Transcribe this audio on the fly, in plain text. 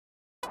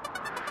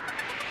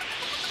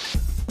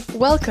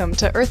Welcome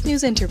to Earth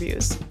News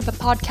Interviews, the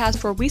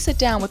podcast where we sit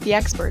down with the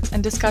experts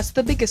and discuss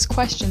the biggest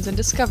questions and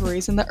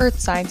discoveries in the earth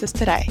sciences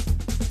today.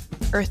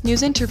 Earth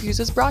News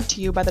Interviews is brought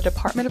to you by the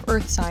Department of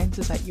Earth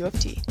Sciences at U of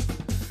T.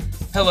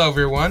 Hello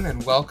everyone,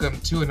 and welcome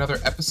to another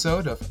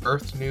episode of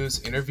Earth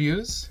News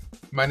Interviews.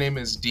 My name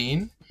is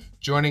Dean.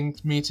 Joining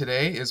me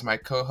today is my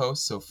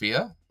co-host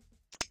Sophia.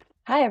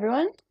 Hi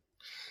everyone.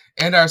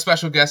 And our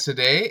special guest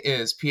today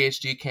is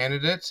PhD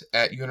candidate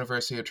at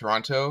University of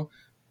Toronto,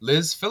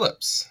 Liz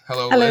Phillips.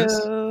 Hello, Liz.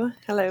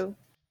 Hello.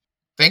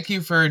 Thank you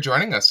for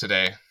joining us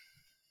today.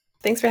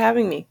 Thanks for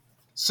having me.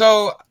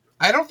 So,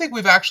 I don't think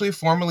we've actually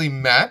formally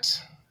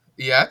met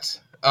yet,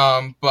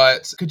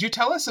 but could you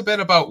tell us a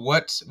bit about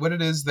what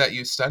it is that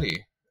you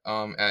study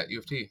at U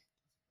of T?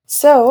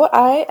 So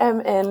I am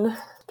in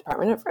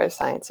Department of Earth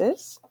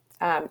Sciences,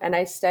 and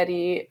I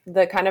study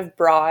the kind of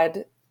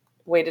broad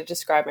way to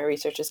describe my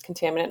research is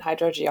contaminant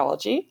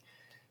hydrogeology.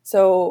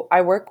 So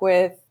I work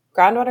with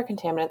groundwater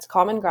contaminants,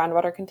 common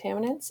groundwater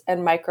contaminants,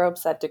 and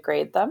microbes that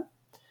degrade them.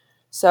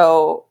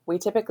 So we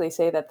typically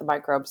say that the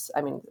microbes,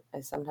 I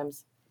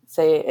sometimes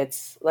say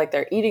it's like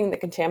they're eating the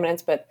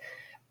contaminants, but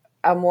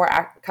a more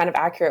kind of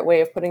accurate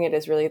way of putting it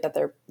is really that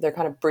they're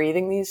kind of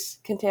breathing these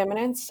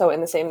contaminants. So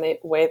in the same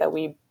way that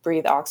we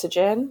breathe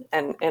oxygen,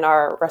 and in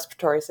our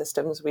respiratory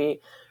systems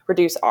we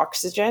reduce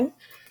oxygen,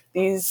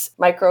 these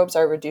microbes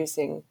are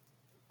reducing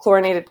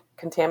chlorinated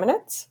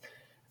contaminants.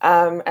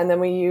 And then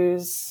we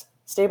use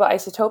stable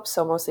isotopes,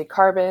 so mostly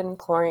carbon,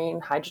 chlorine,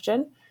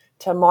 hydrogen,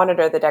 to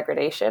monitor the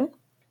degradation.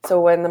 So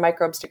when the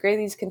microbes degrade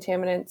these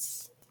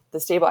contaminants, the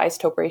stable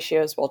isotope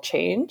ratios will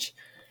change.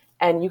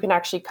 And you can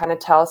actually kind of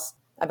tell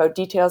about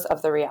details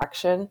of the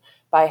reaction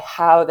by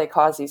how they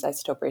cause these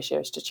isotope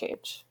ratios to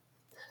change.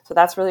 So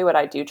that's really what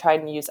I do, try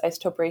and use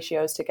isotope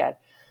ratios to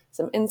get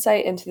some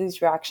insight into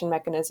these reaction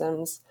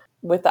mechanisms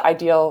with the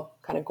ideal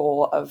kind of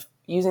goal of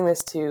using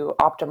this to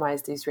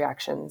optimize these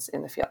reactions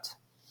in the field.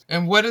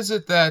 And what is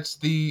it that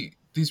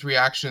these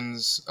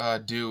reactions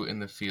do in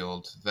the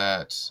field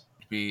that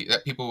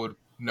people would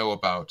know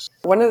about?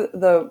 One of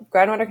the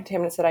groundwater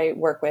contaminants that I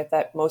work with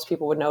that most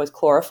people would know is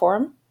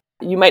chloroform.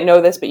 You might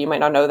know this, but you might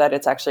not know that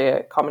it's actually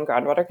a common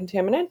groundwater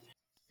contaminant.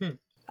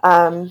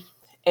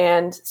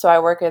 And so I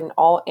work in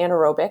all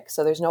anaerobic,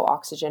 so there's no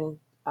oxygen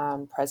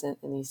present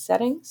in these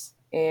settings.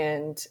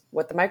 And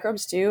what the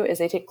microbes do is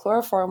they take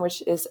chloroform,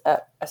 which is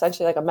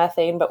essentially like a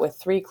methane, but with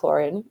 3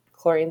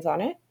 chlorines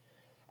on it,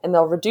 and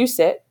they'll reduce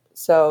it.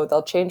 So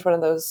they'll change one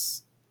of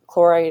those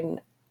chlorine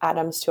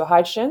atoms to a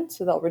hydrogen.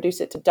 So they'll reduce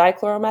it to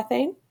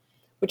dichloromethane,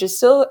 which is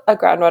still a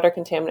groundwater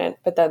contaminant.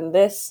 But then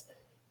this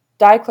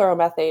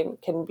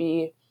dichloromethane can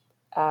be,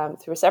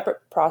 through a separate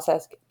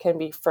process, can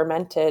be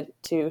fermented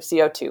to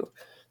CO2.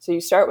 So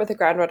you start with a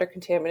groundwater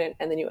contaminant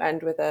and then you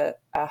end with a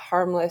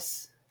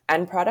harmless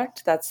end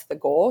product. That's the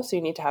goal. So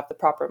you need to have the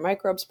proper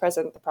microbes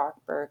present, the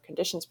proper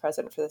conditions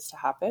present for this to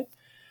happen.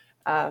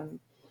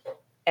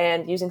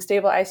 And using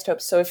stable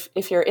isotopes. So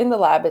if you're in the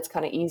lab, it's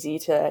kind of easy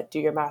to do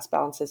your mass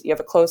balances. You have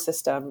a closed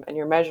system and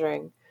you're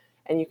measuring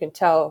and you can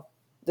tell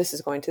this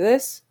is going to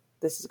this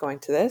is going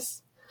to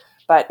this.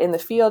 But in the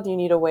field, you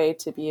need a way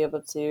to be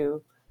able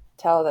to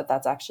tell that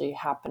that's actually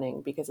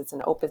happening because it's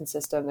an open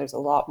system. There's a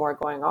lot more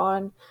going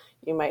on.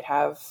 You might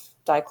have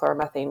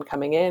dichloromethane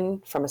coming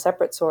in from a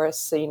separate source.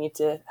 So you need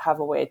to have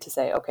a way to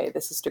say, okay,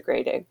 this is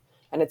degrading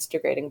and it's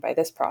degrading by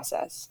this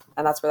process.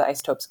 And that's where the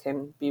isotopes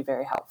can be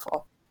very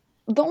helpful.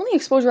 The only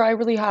exposure I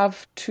really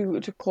have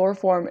to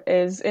chloroform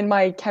is in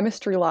my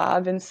chemistry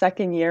lab in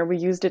second year. We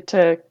used it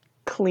to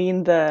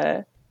clean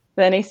the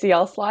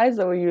NaCl slides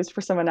that we used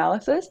for some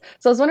analysis.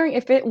 So I was wondering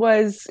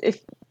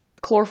if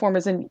chloroform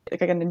is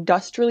like an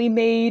industrially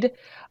made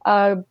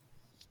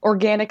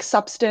organic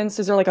substance.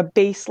 Is there like a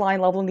baseline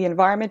level in the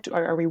environment?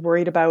 Are we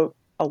worried about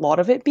a lot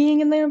of it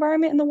being in the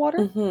environment in the water?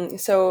 Mm-hmm.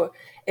 So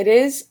it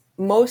is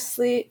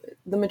mostly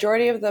the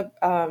majority of the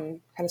kind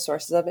of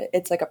sources of it.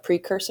 It's like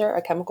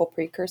a chemical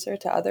precursor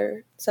to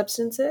other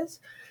substances.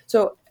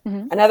 So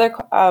another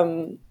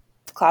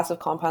class of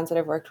compounds that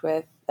I've worked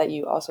with that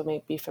you also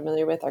may be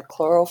familiar with are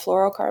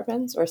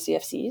chlorofluorocarbons or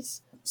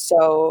CFCs.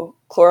 So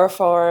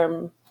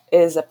chloroform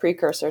is a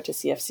precursor to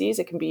CFCs.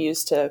 It can be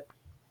used to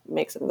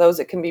make some of those.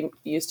 It can be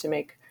used to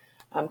make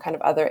kind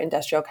of other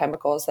industrial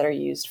chemicals that are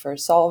used for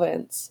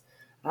solvents,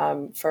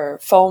 for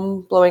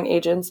foam blowing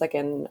agents, like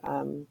in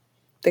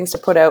things to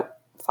put out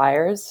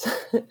fires.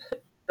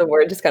 The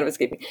word just kind of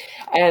escaped me.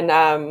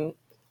 And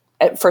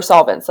for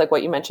solvents, like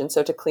what you mentioned,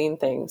 so to clean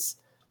things.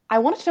 I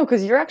wanted to know,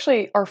 because you're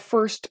actually our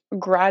first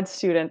grad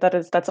student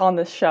that's on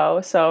this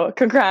show, so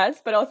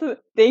congrats, but also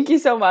thank you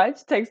so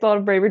much. It takes a lot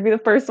of bravery to be the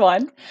first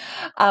one.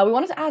 We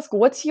wanted to ask,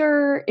 what's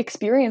your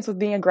experience with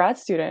being a grad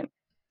student?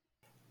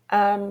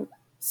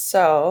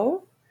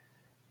 So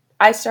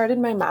I started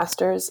my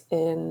master's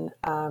in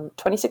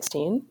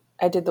 2016.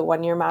 I did the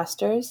 1-year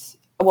master's.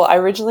 Well,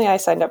 I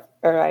signed up,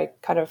 or I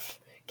kind of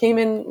came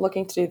in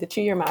looking to do the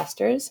 2-year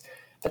master's,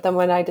 but then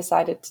when I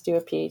decided to do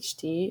a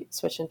PhD,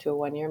 switched into a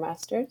 1-year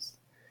master's.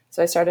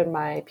 So I started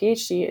my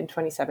PhD in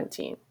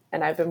 2017,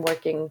 and I've been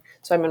working,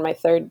 so I'm in my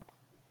third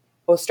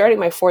starting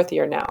my fourth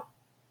year now.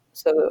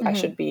 So I Mm-hmm.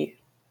 should be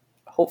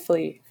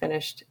hopefully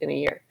finished in a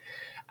year.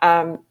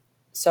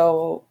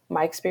 So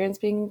my experience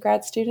being a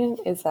grad student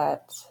is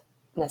that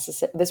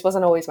this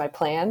wasn't always my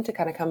plan to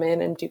kind of come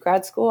in and do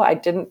grad school. I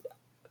didn't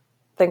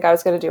think I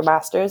was going to do a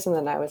master's, and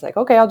then I was like,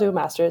 okay, I'll do a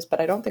master's, but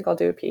I don't think I'll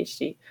do a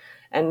PhD.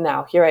 And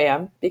now here I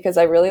am, because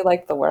I really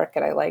like the work,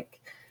 and I like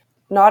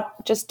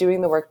not just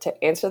doing the work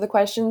to answer the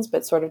questions,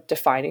 but sort of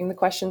defining the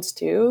questions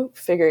too,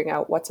 figuring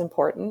out what's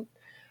important,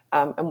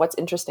 and what's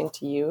interesting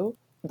to you,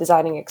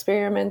 designing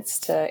experiments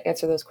to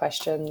answer those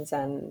questions,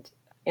 and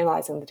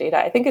analyzing the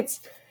data.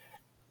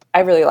 I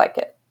really like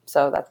it.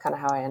 So that's kind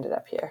of how I ended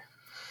up here.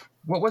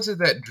 What was it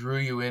that drew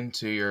you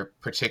into your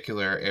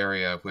particular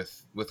area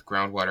with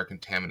groundwater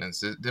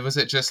contaminants? Was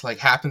it just like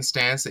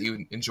happenstance that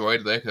you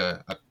enjoyed like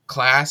a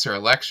class or a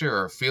lecture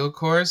or a field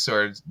course,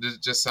 or did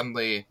it just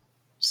suddenly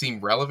seem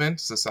relevant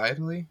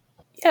societally?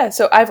 Yeah,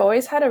 so I've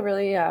always had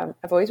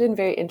I've always been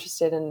very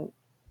interested in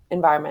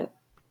environment.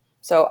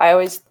 So I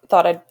always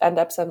thought I'd end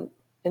up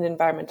in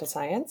environmental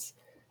science.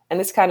 And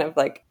this kind of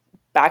like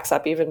backs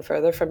up even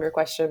further from your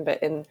question.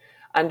 But in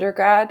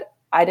undergrad,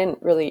 I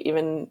didn't really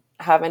even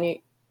have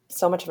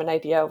so much of an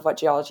idea of what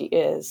geology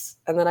is.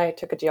 And then I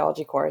took a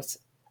geology course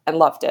and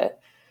loved it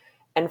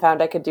and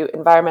found I could do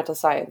environmental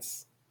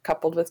science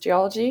coupled with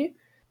geology.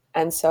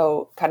 And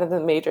so kind of the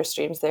major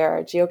streams there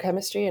are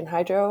geochemistry and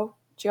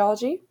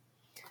hydrogeology.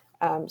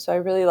 So I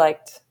really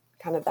liked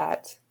kind of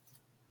that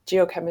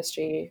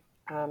geochemistry,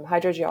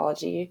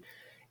 hydrogeology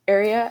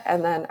area.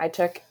 And then I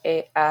took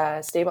a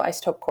stable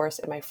isotope course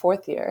in my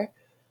fourth year,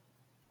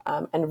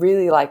 and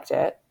really liked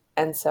it.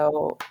 And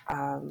so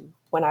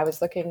when I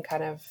was looking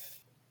kind of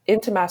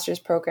into master's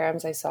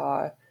programs, I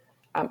saw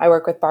I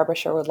work with Barbara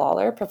Sherwood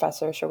Lawler,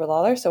 Professor Sherwood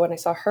Lawler. So when I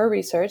saw her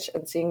research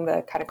and seeing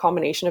the kind of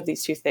combination of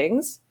these two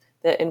things,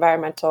 the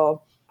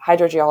environmental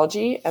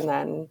hydrogeology and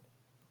then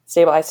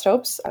stable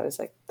isotopes, I was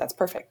like, that's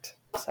perfect.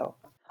 So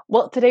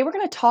Well, today we're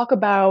going to talk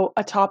about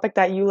a topic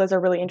that you, Liz, are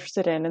really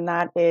interested in, and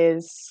that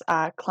is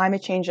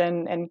climate change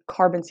and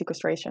carbon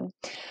sequestration.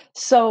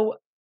 So,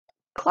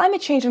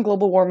 climate change and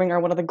global warming are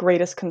one of the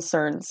greatest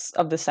concerns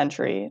of the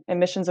century.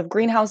 Emissions of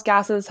greenhouse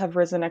gases have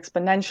risen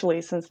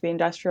exponentially since the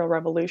Industrial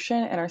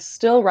Revolution and are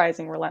still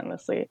rising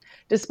relentlessly,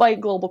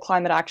 despite global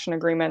climate action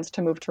agreements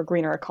to move to a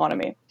greener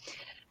economy.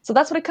 So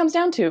that's what it comes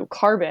down to,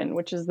 carbon,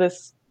 which is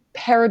this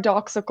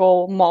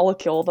paradoxical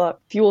molecule that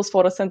fuels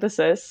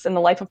photosynthesis and the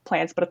life of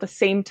plants, but at the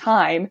same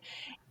time,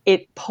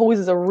 it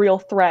poses a real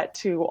threat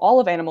to all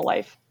of animal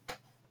life.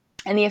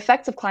 And the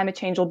effects of climate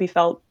change will be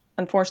felt,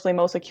 unfortunately,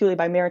 most acutely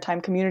by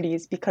maritime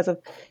communities because of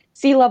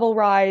sea level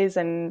rise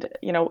and,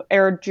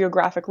 arid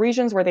geographic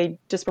regions where they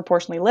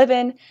disproportionately live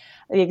in.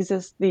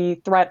 The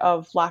threat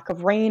of lack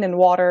of rain and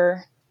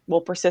water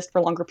will persist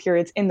for longer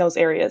periods in those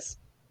areas.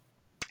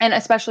 And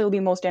especially will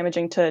be most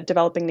damaging to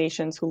developing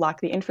nations who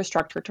lack the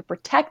infrastructure to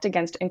protect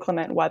against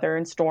inclement weather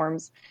and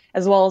storms,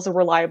 as well as a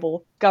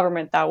reliable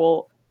government that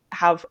will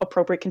have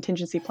appropriate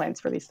contingency plans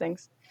for these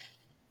things.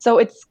 So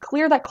it's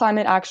clear that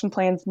climate action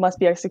plans must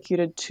be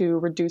executed to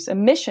reduce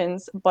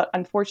emissions, but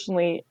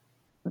unfortunately,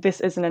 this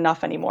isn't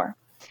enough anymore.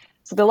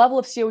 So the level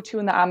of CO2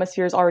 in the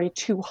atmosphere is already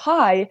too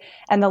high,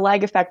 and the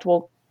lag effect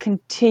will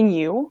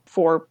continue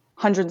for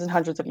hundreds and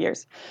hundreds of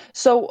years.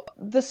 So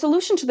the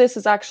solution to this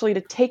is actually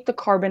to take the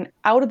carbon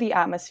out of the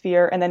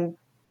atmosphere and then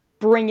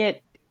bring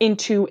it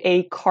into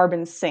a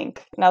carbon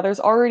sink. Now,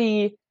 there's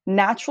already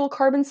natural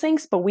carbon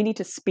sinks, but we need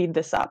to speed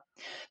this up.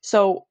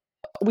 So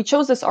we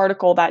chose this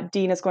article that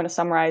Dean is going to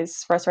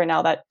summarize for us right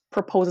now that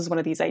proposes one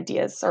of these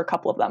ideas, or a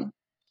couple of them.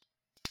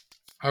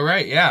 All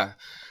right, yeah.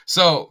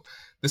 So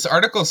this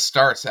article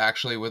starts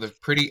actually with a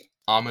pretty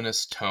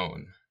ominous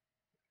tone.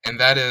 And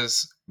that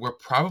is, we're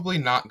probably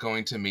not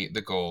going to meet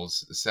the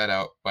goals set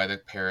out by the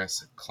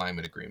Paris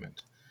Climate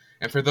Agreement.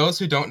 And for those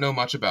who don't know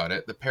much about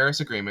it, the Paris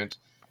Agreement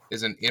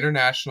is an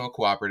international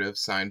cooperative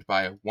signed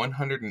by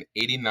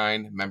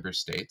 189 member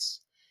states.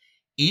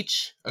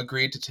 Each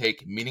agreed to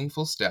take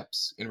meaningful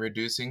steps in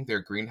reducing their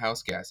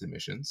greenhouse gas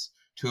emissions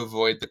to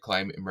avoid the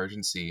climate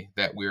emergency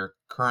that we're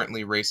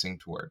currently racing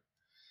toward.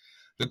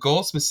 The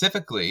goal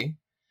specifically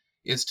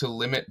is to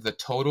limit the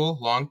total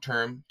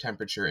long-term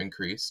temperature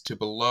increase to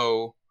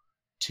below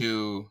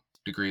 2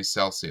 degrees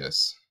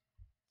Celsius.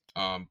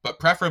 But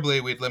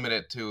preferably we'd limit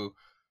it to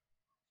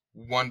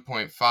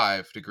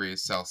 1.5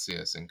 degrees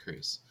Celsius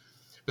increase.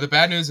 But the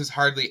bad news is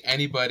hardly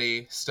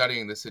anybody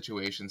studying the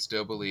situation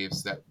still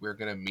believes that we're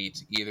going to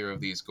meet either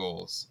of these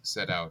goals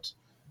set out,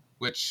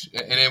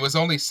 and it was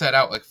only set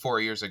out like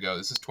 4 years ago.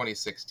 This is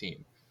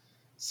 2016.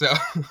 So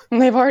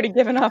They've already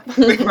given up.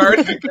 They've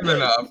already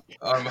given up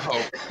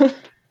hope.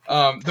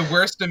 The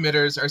worst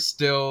emitters are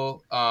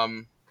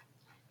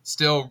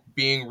still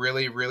being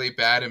really, really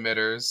bad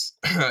emitters,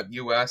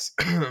 U.S.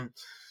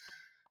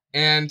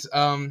 And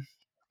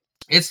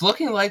it's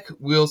looking like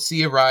we'll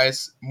see a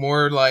rise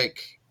more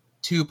like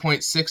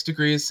 2.6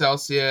 degrees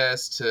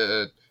Celsius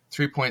to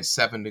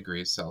 3.7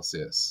 degrees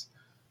Celsius.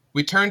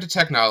 We turn to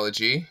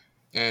technology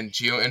and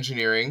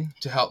geoengineering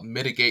to help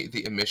mitigate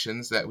the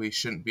emissions that we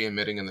shouldn't be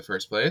emitting in the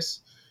first place,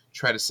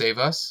 try to save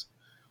us.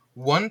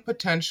 one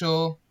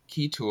potential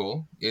key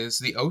tool is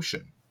the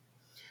ocean.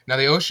 Now,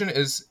 the ocean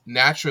is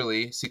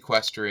naturally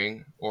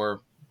sequestering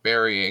or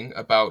burying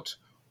about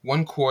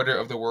 1/4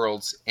 of the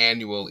world's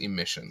annual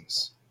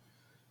emissions.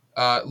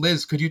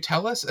 Liz, could you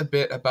tell us a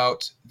bit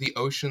about the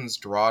ocean's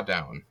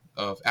drawdown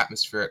of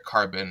atmospheric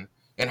carbon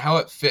and how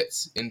it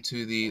fits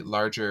into the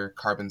larger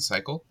carbon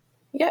cycle?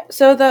 Yeah,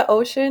 so the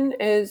ocean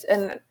is,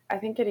 and I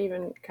think it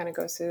even kind of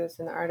goes through this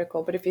in the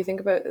article, but if you think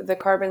about the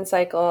carbon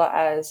cycle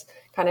as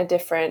kind of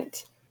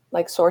different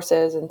like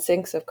sources and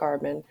sinks of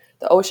carbon,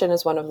 the ocean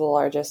is one of the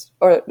largest,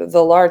 or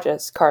the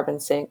largest carbon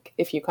sink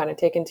if you kind of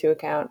take into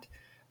account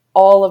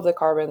all of the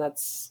carbon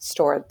that's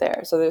stored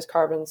there. So there's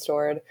carbon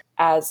stored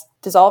as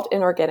dissolved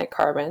inorganic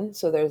carbon.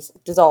 So there's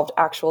dissolved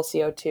actual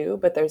CO2,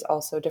 but there's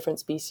also different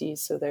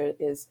species. So there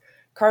is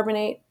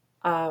carbonate,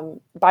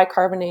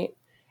 bicarbonate,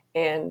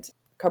 and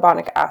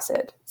carbonic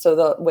acid.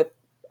 So with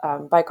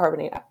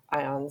bicarbonate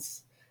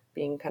ions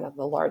being kind of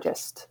the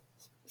largest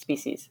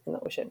species in the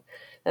ocean.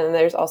 And then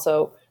there's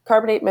also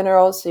carbonate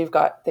minerals. So you've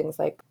got things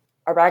like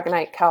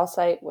aragonite,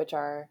 calcite, which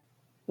are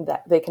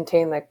that they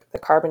contain the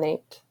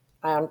carbonate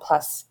ion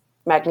plus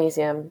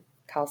magnesium,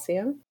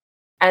 calcium.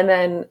 And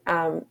then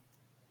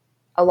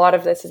a lot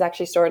of this is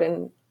actually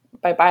stored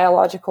by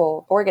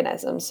biological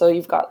organisms. So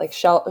you've got like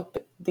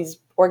these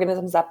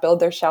organisms that build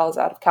their shells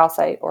out of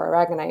calcite or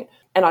aragonite.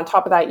 And on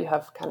top of that, you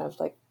have kind of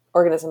like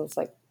organisms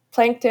like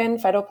plankton,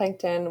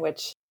 phytoplankton,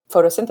 which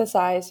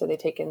photosynthesize, so they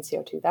take in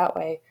CO2 that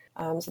way.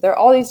 So there are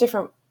all these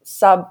different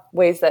sub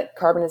ways that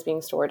carbon is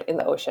being stored in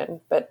the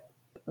ocean, but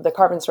the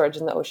carbon storage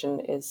in the ocean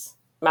is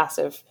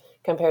massive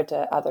compared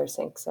to other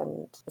sinks.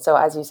 And so,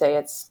 as you say,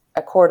 it's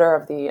 1/4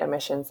 of the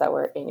emissions that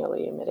we're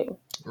annually emitting.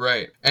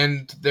 Right.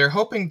 And they're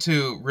hoping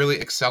to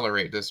really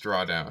accelerate this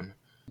drawdown.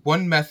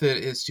 One method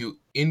is to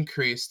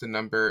increase the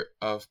number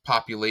of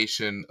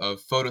population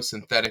of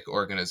photosynthetic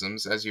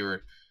organisms, as you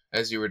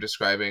were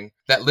describing,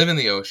 that live in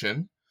the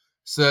ocean,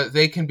 so that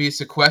they can be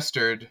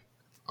sequestered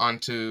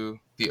onto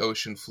the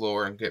ocean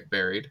floor and get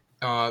buried.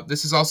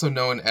 This is also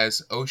known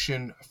as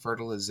ocean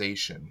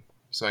fertilization.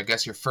 So I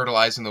guess you're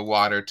fertilizing the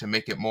water to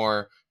make it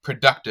more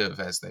productive,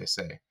 as they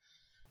say.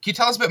 Can you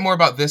tell us a bit more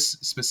about this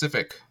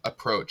specific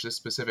approach, this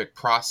specific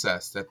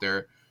process that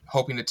they're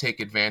hoping to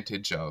take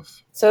advantage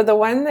of? So the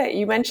one that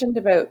you mentioned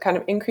about kind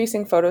of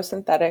increasing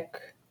photosynthetic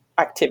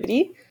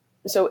activity.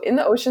 So in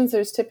the oceans,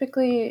 there's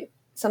typically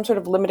some sort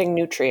of limiting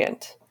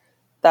nutrient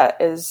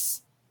that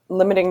is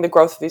limiting the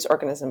growth of these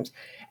organisms.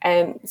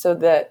 And so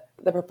the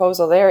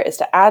proposal there is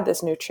to add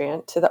this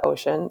nutrient to the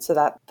ocean so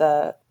that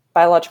the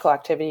biological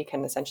activity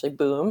can essentially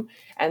boom,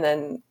 and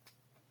then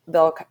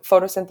they'll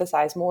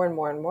photosynthesize more and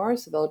more and more,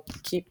 so they'll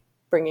keep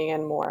bringing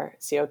in more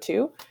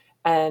CO2,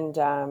 and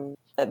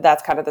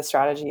that's kind of the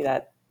strategy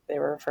that they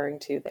were referring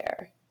to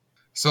there.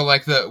 So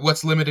like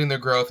what's limiting their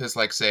growth is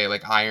like, say,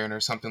 like iron or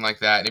something like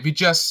that. And if you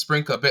just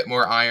sprinkle a bit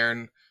more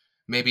iron,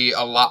 maybe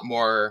a lot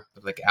more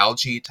like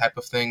algae type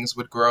of things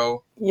would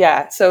grow.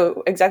 Yeah,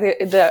 so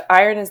exactly, the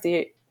iron is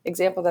the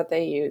example that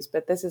they use,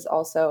 but this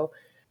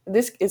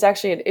is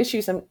actually an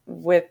issue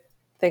with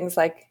things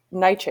like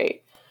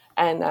nitrate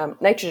and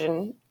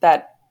nitrogen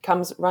that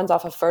runs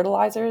off of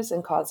fertilizers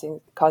and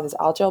causes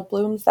algal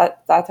blooms.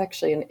 That's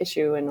actually an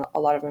issue in a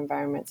lot of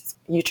environments. It's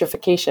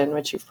eutrophication,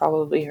 which you've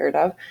probably heard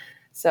of.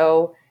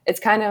 So it's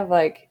kind of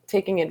like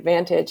taking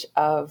advantage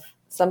of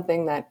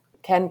something that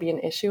can be an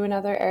issue in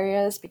other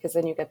areas, because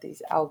then you get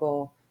these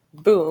algal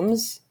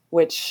booms,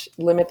 which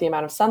limit the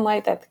amount of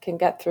sunlight that can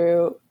get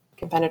through,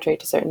 can penetrate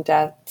to certain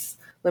depths,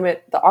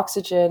 limit the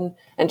oxygen,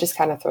 and just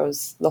kind of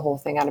throws the whole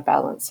thing out of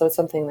balance. So it's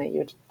something that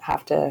you'd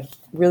have to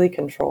really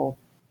control.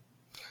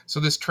 So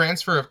this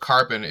transfer of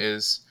carbon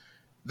is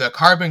the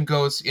carbon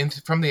goes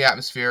from the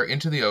atmosphere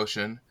into the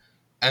ocean,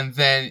 and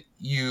then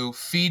you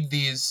feed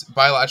these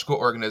biological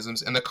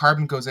organisms, and the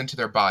carbon goes into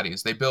their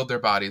bodies. They build their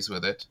bodies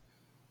with it,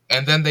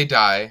 and then they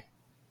die,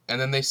 and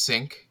then they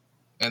sink,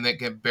 and they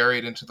get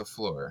buried into the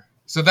floor.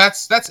 So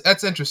that's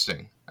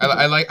interesting.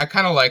 Mm-hmm. I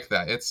kind of like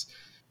that. It's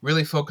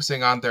really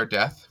focusing on their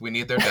death. We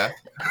need their death.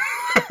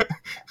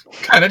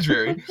 Kind of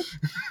dreary.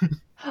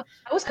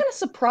 I was kind of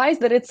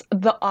surprised that it's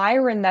the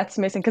iron that's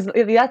missing, because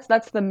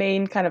that's the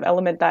main kind of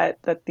element that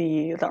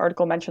the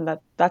article mentioned,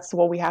 that's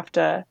what we have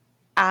to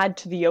add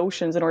to the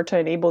oceans in order to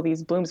enable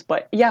these blooms.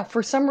 But yeah,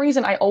 for some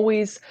reason I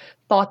always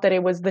thought that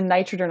it was the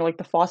nitrogen or like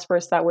the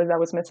phosphorus that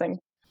was missing.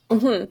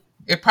 Mm-hmm.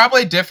 It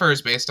probably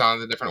differs based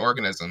on the different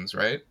organisms,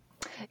 right?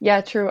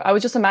 Yeah, true. I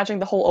was just imagining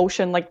the whole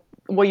ocean, like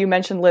what you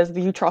mentioned, Liz, the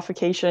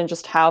eutrophication,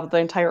 just have the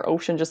entire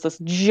ocean just this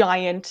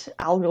giant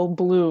algal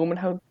bloom, and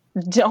how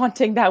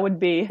daunting that would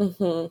be.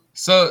 Mm-hmm.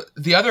 So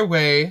the other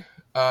way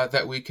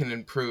that we can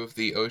improve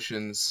the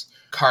ocean's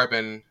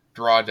carbon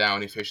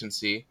drawdown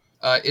efficiency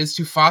is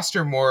to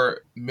foster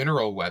more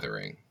mineral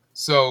weathering.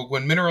 So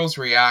when minerals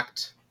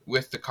react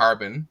with the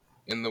carbon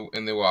in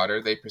the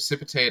water, they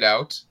precipitate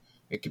out.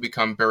 It can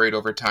become buried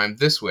over time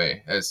this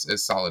way as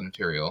solid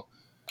material.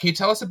 Can you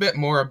tell us a bit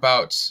more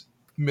about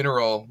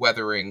mineral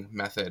weathering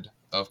method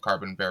of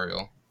carbon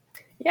burial?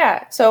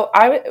 Yeah. So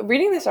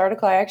reading this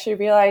article, I actually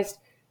realized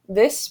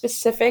this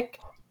specific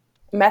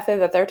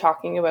method that they're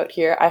talking about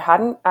here, I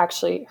hadn't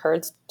actually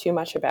heard too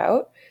much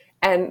about.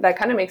 And that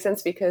kind of makes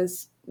sense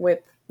because with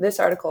this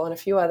article and a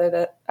few other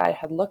that I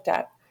had looked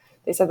at,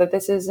 they said that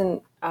this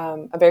isn't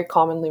a very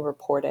commonly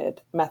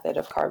reported method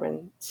of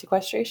carbon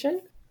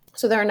sequestration.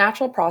 So there are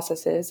natural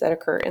processes that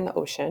occur in the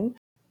ocean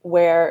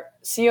where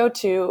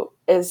CO2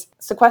 is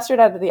sequestered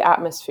out of the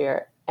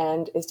atmosphere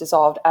and is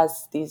dissolved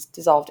as these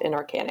dissolved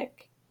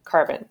inorganic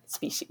carbon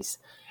species.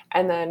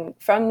 And then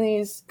from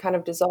these kind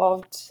of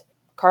dissolved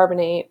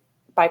carbonate,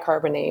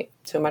 bicarbonate,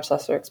 to a much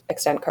lesser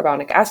extent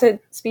carbonic acid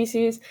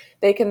species,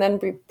 they can then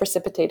be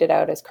precipitated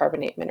out as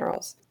carbonate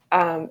minerals.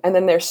 And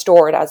then they're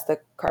stored as the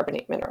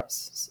carbonate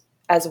minerals,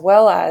 as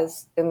well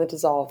as in the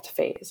dissolved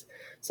phase.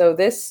 So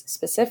this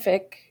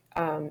specific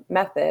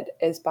method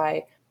is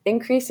by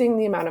increasing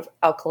the amount of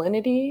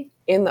alkalinity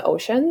in the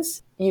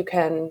oceans, you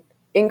can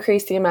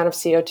increase the amount of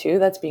CO2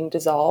 that's being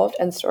dissolved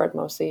and stored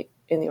mostly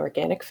in the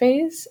organic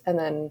phase, and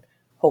then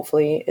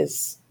hopefully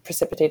is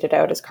precipitated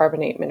out as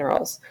carbonate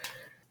minerals.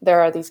 There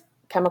are these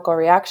chemical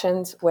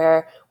reactions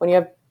where when you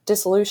have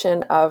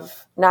dissolution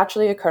of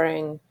naturally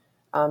occurring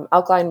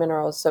alkaline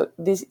minerals, so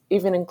this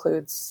even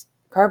includes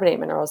carbonate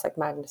minerals like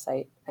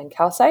magnesite and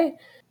calcite,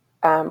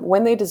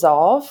 when they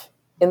dissolve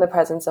in the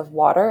presence of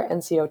water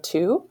and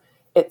CO2,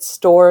 it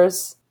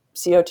stores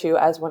CO2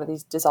 as one of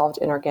these dissolved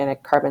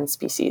inorganic carbon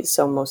species,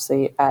 so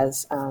mostly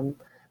as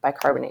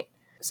bicarbonate.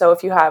 So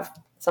if you have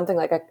something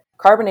like a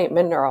carbonate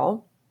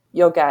mineral,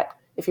 you'll get,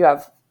 if you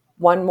have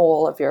 1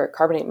 mole of your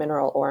carbonate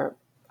mineral, or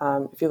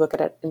if you look at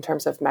it in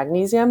terms of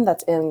magnesium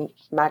that's in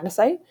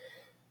magnesite,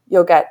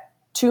 you'll get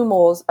 2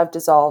 moles of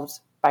dissolved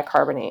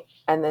bicarbonate.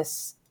 And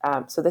this,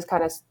 so this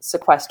kind of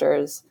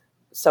sequesters,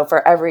 so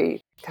for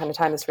every kind of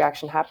time this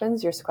reaction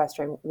happens, you're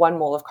sequestering 1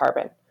 mole of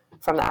carbon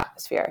from the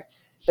atmosphere.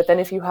 But then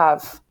if you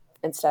have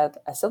instead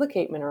a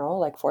silicate mineral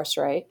like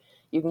forsterite,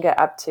 you can get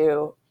up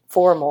to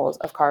 4 moles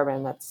of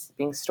carbon that's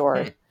being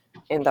stored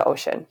in the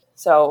ocean.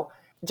 So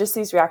just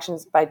these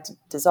reactions, by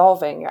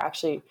dissolving, you're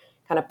actually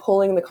kind of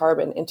pulling the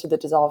carbon into the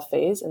dissolved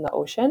phase in the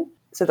ocean.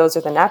 So those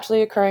are the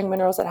naturally occurring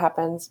minerals that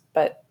happens,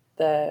 but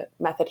the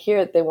method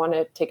here, they want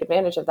to take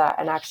advantage of that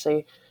and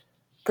actually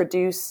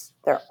produce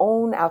their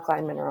own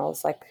alkaline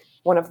minerals. Like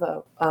one of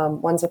the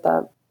ones that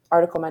the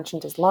article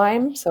mentioned is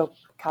lime, so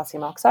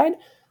calcium oxide.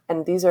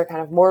 And these are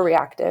kind of more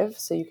reactive,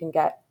 so you can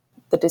get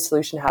the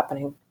dissolution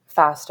happening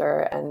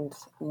faster and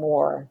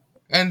more.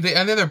 And the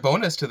other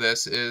bonus to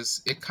this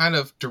is it kind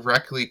of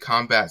directly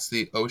combats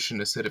the ocean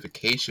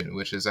acidification,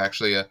 which is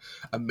actually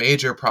a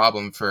major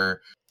problem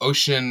for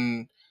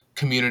ocean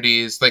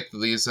communities, like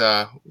these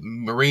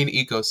marine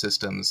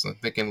ecosystems. I'm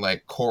thinking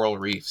like coral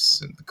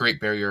reefs and the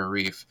Great Barrier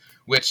Reef,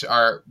 which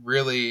are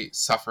really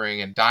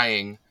suffering and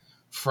dying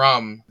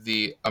from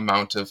the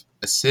amount of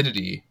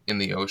acidity in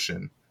the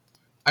ocean.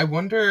 I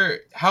wonder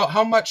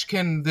how much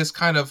can this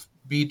kind of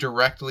be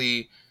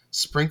directly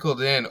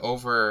sprinkled in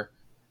over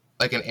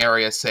like an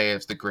area, say,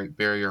 of the Great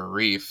Barrier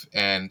Reef,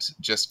 and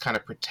just kind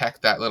of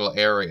protect that little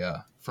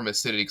area from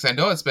acidity? Because I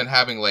know it's been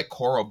having like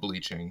coral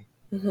bleaching.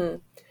 Mm-hmm.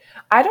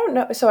 I don't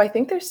know. So I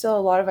think there's still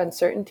a lot of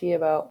uncertainty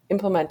about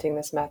implementing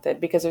this method,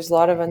 because there's a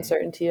lot of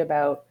uncertainty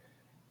about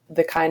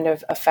the kind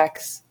of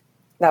effects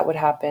that would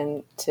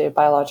happen to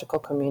biological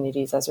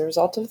communities as a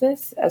result of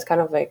this, as kind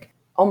of like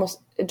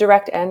almost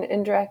direct and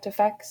indirect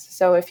effects.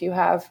 So if you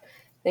have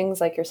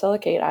things like your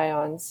silicate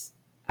ions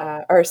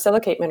or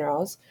silicate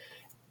minerals,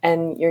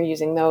 and you're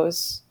using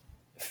those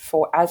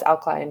for as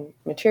alkaline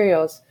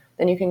materials,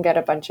 then you can get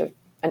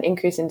an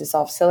increase in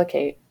dissolved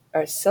silicate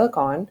or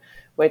silicon,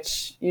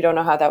 which you don't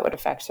know how that would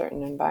affect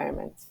certain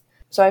environments.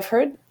 So I've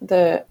heard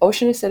the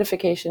ocean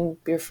acidification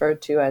be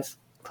referred to as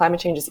climate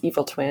change's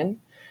evil twin,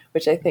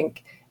 which I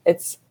think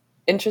it's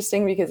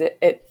interesting because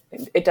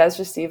it does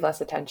receive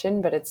less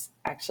attention, but it's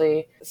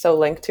actually so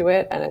linked to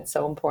it and it's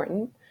so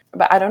important.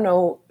 But I don't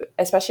know,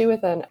 especially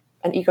with an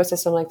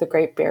ecosystem like the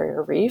Great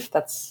Barrier Reef,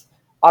 that's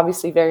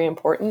obviously very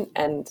important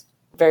and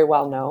very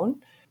well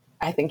known.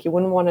 I think you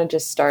wouldn't want to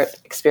just start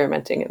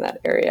experimenting in that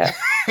area.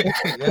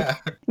 Yeah.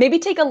 Maybe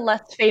take a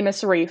less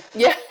famous reef.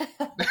 Yeah.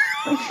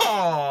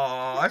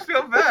 Oh, I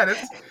feel bad.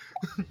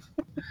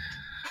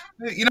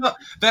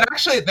 That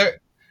actually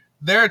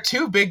there are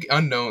 2 big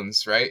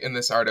unknowns, right, in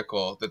this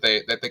article that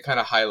they kind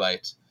of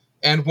highlight.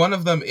 And one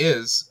of them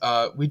is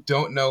we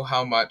don't know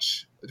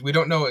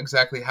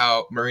exactly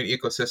how marine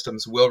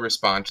ecosystems will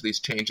respond to these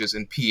changes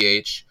in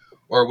pH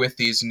or with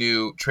these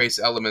new trace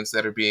elements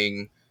that are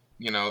being,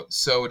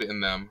 sowed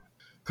in them.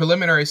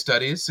 Preliminary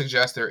studies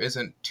suggest there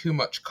isn't too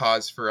much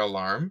cause for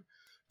alarm,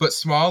 but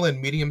small and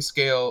medium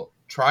scale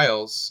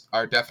trials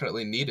are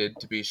definitely needed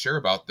to be sure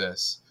about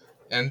this.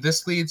 And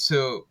this leads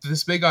to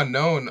this big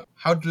unknown.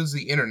 How does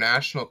the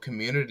international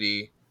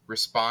community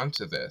respond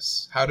to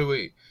this? How do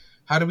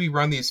we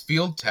run these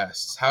field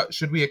tests? How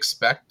should we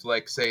expect,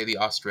 like, say, the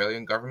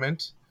Australian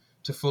government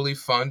to fully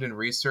fund and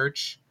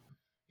research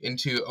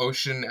into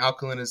ocean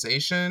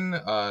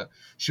alkalinization?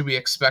 Should we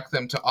expect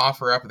them to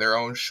offer up their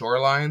own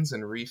shorelines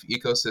and reef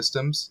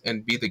ecosystems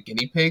and be the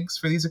guinea pigs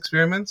for these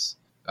experiments?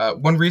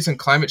 One reason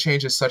climate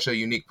change is such a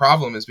unique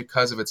problem is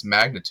because of its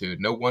magnitude.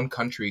 No one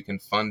country can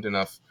fund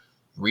enough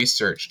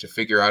research to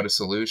figure out a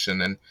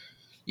solution. And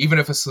even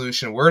if a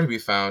solution were to be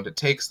found, it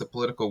takes the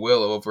political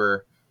will of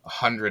over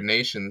 100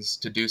 nations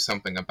to do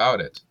something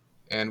about it.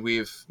 And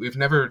we've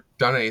never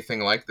done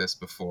anything like this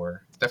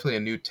before. Definitely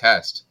a new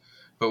test.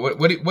 But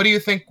what do you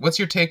think? What's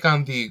your take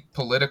on the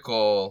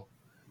political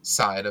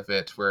side of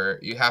it, where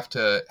you have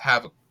to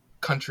have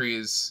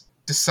countries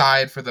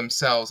decide for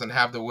themselves and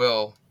have the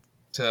will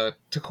to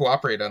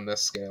cooperate on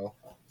this scale?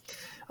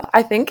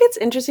 I think it's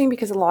interesting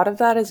because a lot of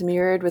that is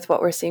mirrored with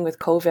what we're seeing with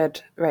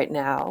COVID right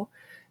now,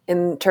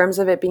 in terms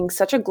of it being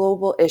such a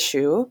global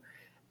issue.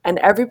 And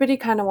everybody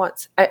kind of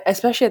wants,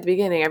 especially at the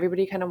beginning,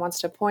 everybody kind of wants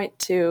to point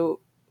to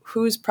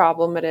whose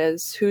problem it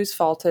is, whose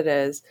fault it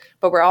is,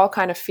 but we're all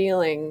kind of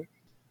feeling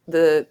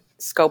the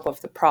scope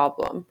of the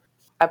problem.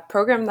 A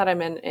program that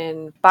I'm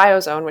in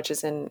Biozone, which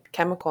is in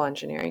chemical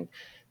engineering,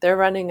 they're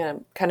running a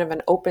kind of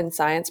an open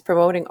science,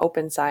 promoting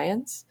open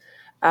science,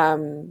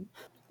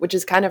 which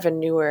is kind of a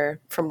newer,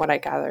 from what I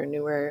gather,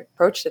 newer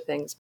approach to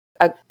things.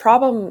 A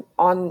problem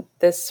on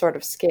this sort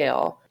of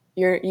scale,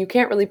 you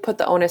can't really put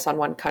the onus on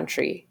one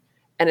country.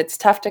 And it's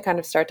tough to kind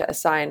of start to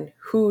assign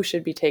who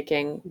should be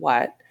taking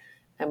what.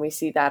 And we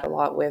see that a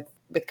lot with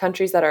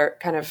countries that are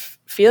kind of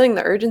feeling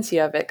the urgency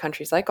of it,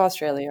 countries like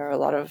Australia or a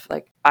lot of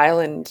like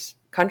island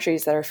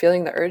countries that are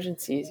feeling the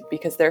urgency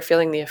because they're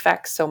feeling the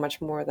effects so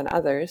much more than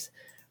others,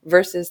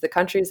 versus the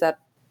countries that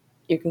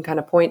you can kind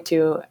of point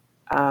to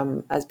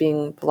as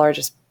being the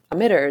largest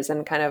emitters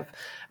and kind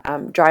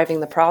of driving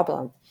the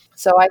problem.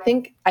 So I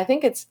think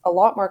it's a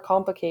lot more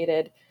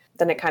complicated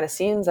than it kind of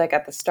seems like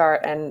at the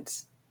start. And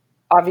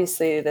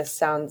obviously this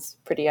sounds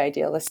pretty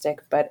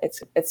idealistic, but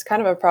it's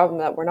kind of a problem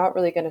that we're not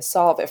really going to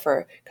solve if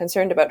we're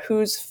concerned about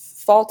whose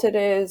fault it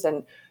is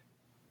and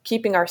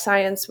keeping our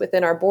science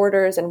within our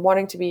borders and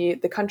wanting to be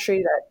the country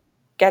that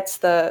gets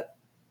the,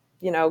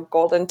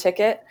 golden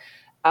ticket.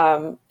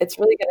 It's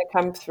really going to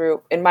come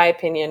through, in my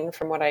opinion,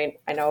 from what I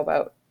know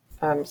about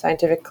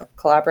scientific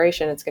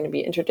collaboration. It's going to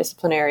be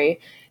interdisciplinary,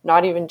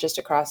 not even just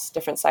across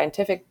different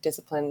scientific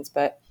disciplines,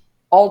 but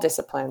all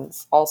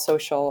disciplines, all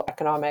social,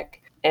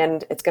 economic,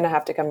 and it's going to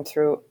have to come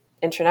through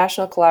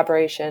international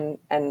collaboration.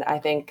 And I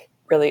think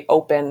really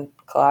open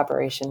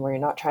collaboration where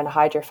you're not trying to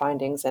hide your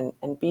findings and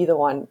be the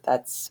one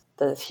that's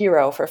the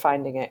hero for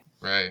finding it.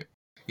 Right.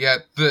 Yeah,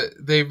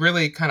 they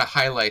really kind of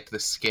highlight the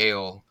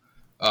scale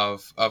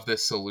of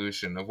this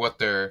solution, of what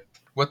they're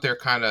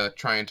kind of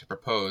trying to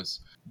propose.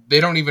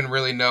 They don't even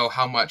really know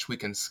how much we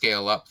can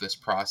scale up this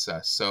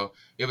process. So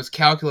it was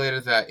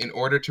calculated that in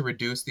order to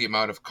reduce the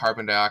amount of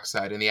carbon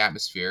dioxide in the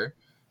atmosphere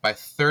by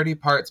 30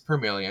 parts per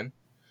million,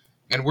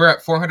 and we're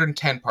at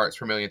 410 parts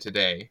per million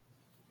today,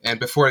 and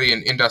before the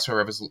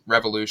Industrial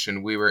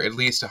Revolution, we were at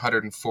least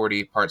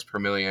 140 parts per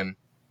million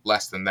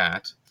less than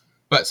that.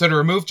 But so to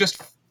remove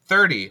just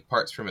 30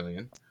 parts per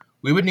million,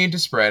 we would need to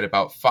spread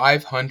about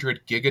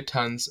 500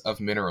 gigatons of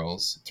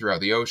minerals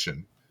throughout the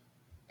ocean.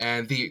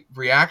 And the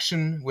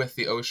reaction with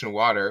the ocean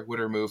water would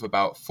remove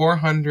about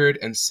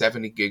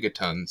 470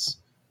 gigatons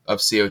of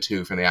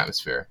CO2 from the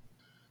atmosphere.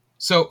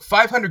 So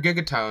 500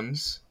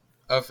 gigatons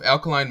of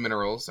alkaline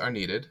minerals are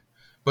needed,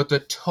 but the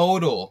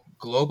total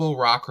global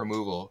rock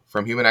removal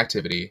from human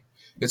activity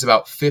is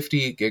about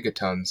 50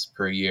 gigatons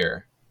per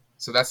year.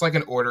 So that's like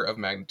an order of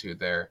magnitude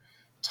there.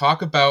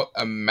 Talk about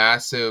a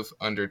massive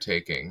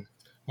undertaking.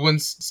 When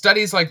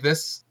studies like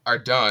this are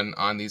done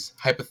on these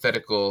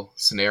hypothetical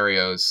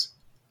scenarios,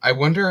 I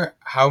wonder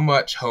how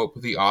much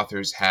hope the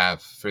authors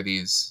have for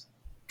these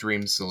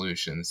dream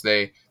solutions.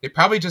 They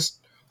probably just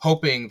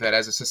hoping that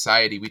as a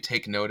society we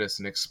take notice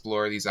and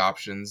explore these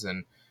options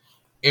and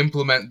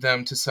implement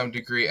them to some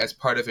degree as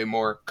part of a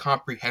more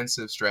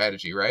comprehensive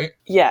strategy, right?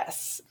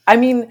 Yes. I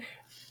mean,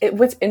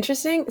 what's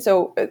interesting,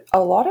 so a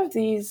lot of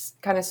these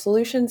kind of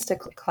solutions to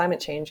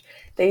climate change,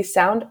 they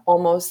sound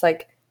almost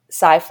like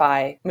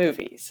sci-fi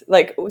movies.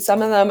 Like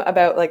some of them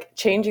about like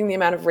changing the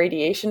amount of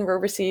radiation we're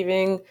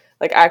receiving,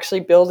 like actually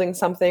building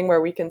something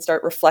where we can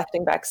start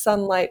reflecting back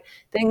sunlight,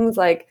 things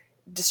like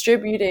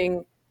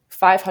distributing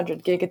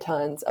 500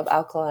 gigatons of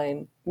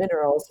alkaline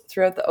minerals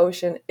throughout the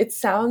ocean. It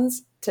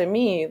sounds to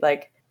me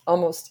like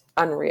almost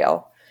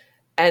unreal.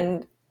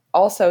 And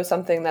also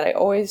something that I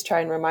always try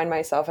and remind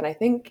myself, and I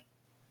think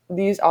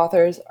these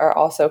authors are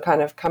also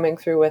kind of coming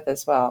through with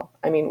as well.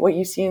 I mean, what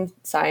you see in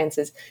science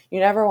is you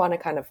never want to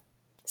kind of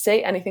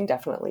say anything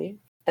definitely,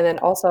 and then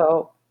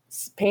also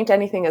paint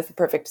anything as the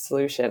perfect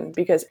solution,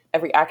 because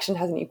every action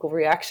has an equal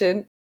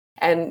reaction.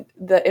 And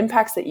the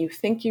impacts that you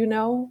think you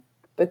know,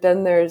 but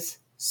then there's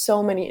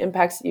so many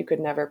impacts that you could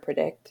never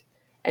predict.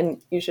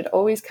 And you should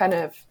always kind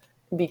of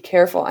be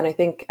careful. And I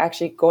think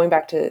actually going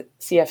back to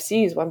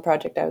CFCs, one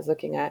project I was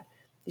looking at,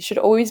 you should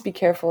always be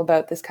careful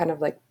about this kind of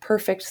like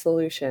perfect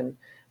solution.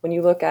 When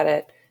you look at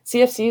it,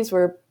 CFCs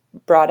were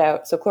brought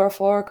out, so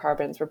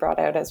chlorofluorocarbons were brought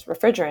out as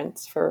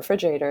refrigerants for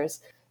refrigerators.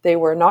 They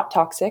were not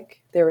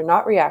toxic. They were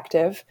not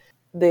reactive.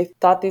 They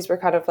thought these were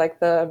kind of like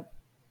the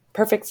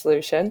perfect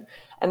solution.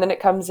 And then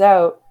it comes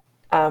out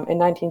in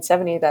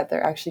 1970 that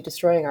they're actually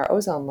destroying our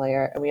ozone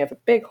layer, and we have a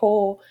big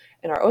hole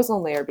in our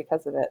ozone layer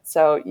because of it.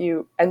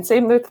 And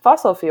same with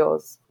fossil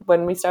fuels.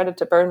 When we started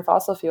to burn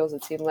fossil fuels,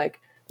 it seemed like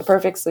the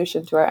perfect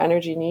solution to our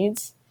energy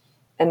needs.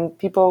 And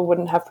people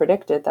wouldn't have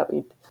predicted that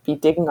we'd be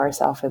digging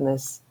ourselves in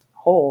this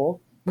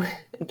hole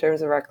in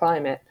terms of our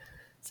climate.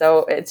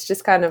 So it's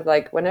just kind of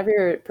like whenever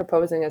you're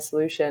proposing a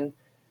solution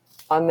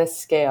on this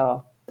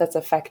scale that's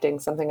affecting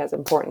something as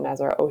important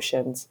as our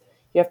oceans,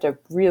 you have to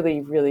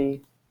really,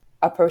 really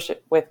approach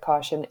it with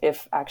caution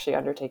if actually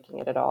undertaking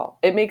it at all.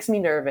 It makes me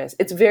nervous.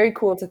 It's very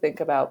cool to think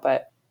about,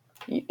 but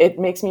it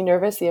makes me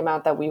nervous the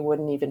amount that we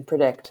wouldn't even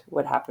predict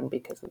would happen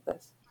because of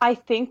this. I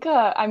think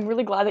I'm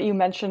really glad that you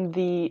mentioned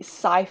the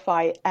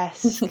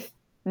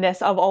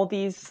sci-fi-esque-ness of all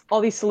these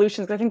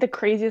solutions. I think the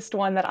craziest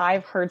one that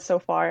I've heard so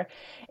far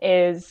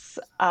is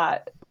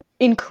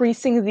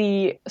increasing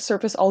the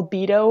surface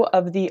albedo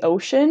of the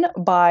ocean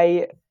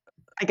by,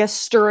 I guess,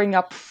 stirring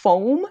up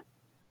foam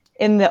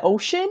in the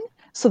ocean.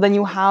 So then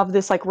you have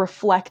this like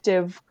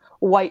reflective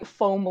white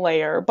foam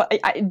layer. But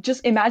I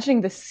just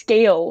imagining the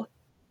scale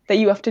that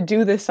you have to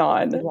do this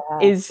on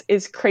is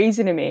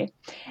crazy to me.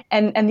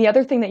 And the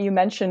other thing that you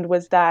mentioned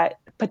was that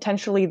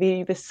potentially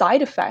the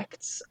side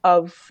effects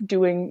of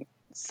doing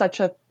such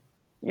a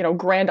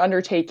grand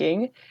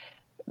undertaking,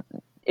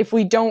 if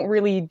we don't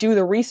really do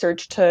the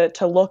research to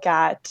look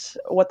at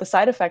what the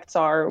side effects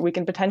are, we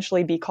can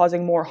potentially be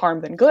causing more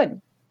harm than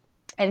good.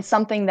 And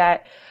something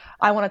that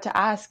I wanted to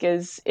ask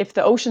is, if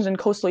the oceans and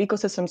coastal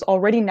ecosystems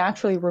already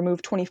naturally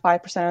remove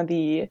 25% of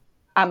the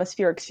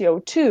atmospheric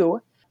CO2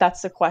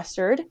 that's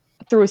sequestered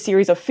through a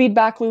series of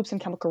feedback loops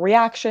and chemical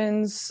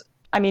reactions,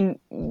 I mean,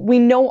 we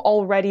know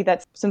already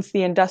that since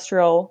the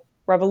Industrial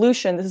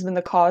Revolution, this has been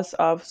the cause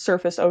of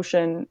surface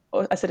ocean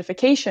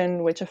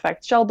acidification, which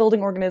affects shell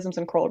building organisms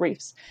and coral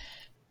reefs.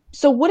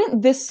 So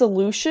wouldn't this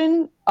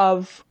solution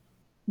of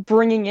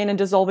bringing in and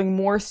dissolving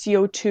more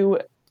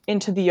CO2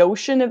 into the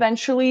ocean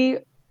eventually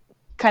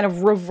kind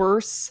of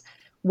reverse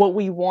what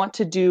we want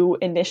to do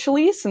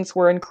initially, since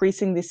we're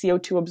increasing the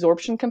CO2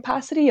 absorption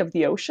capacity of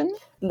the ocean?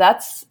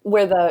 That's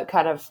where the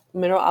kind of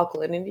mineral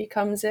alkalinity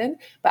comes in.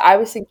 But I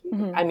was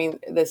thinking, I mean,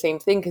 the same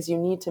thing, because you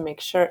need to make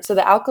sure. So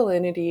the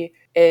alkalinity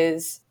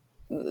is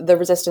the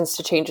resistance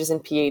to changes in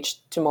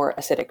pH to more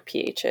acidic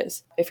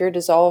pHs. If you're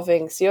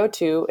dissolving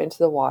CO2 into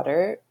the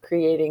water,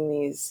 creating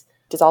these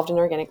dissolved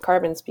inorganic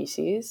carbon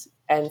species,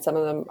 and some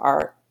of them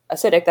are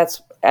acidic,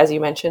 that's, as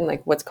you mentioned,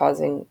 like what's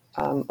causing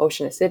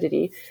ocean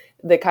acidity.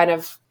 The kind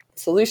of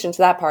solution to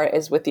that part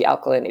is with the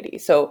alkalinity.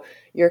 So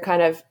you're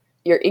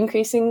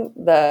increasing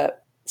the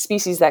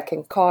species that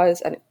can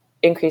cause an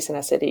increase in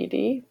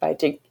acidity by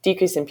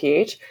decrease in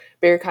pH,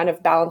 but you're kind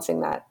of balancing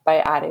that by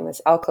adding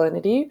this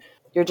alkalinity.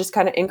 You're just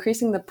kind of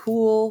increasing the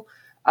pool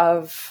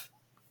of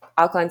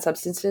alkaline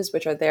substances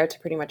which are there to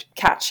pretty much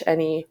catch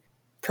any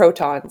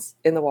protons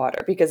in the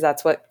water, because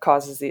that's what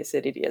causes the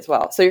acidity as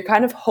well. So you're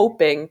kind of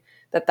hoping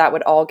that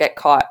would all get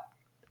caught,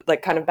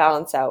 like kind of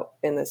balance out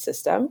in the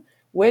system,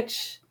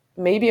 which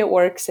maybe it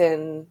works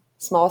in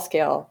small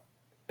scale,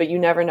 but you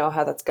never know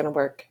how that's going to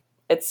work.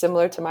 It's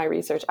similar to my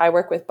research. I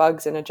work with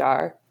bugs in a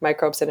jar,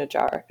 microbes in a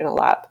jar in a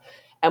lab,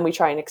 and we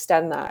try and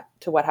extend that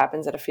to what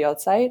happens at a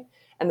field site.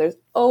 And there's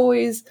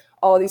always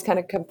all these kind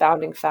of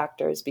confounding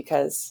factors,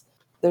 because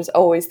there's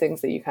always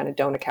things that you kind of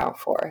don't account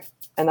for.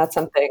 And that's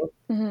something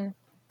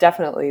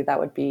definitely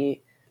that would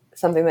be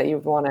something that you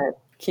want to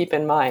keep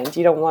in mind.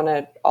 You don't want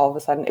to all of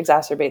a sudden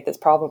exacerbate this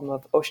problem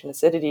of ocean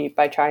acidity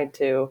by trying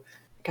to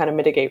kind of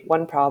mitigate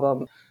one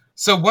problem.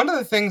 So one of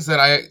the things that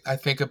I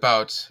think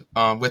about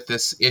with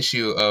this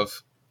issue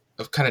of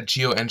kind of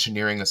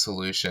geoengineering a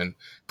solution,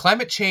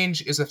 climate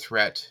change is a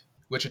threat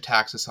which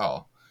attacks us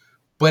all,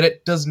 but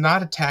it does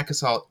not attack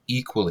us all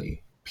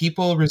equally.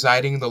 People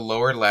residing in the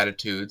lower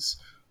latitudes,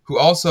 who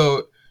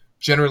also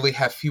generally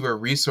have fewer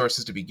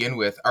resources to begin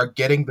with, are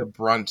getting the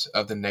brunt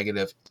of the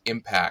negative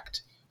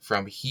impact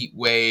from heat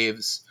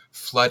waves,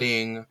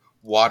 flooding,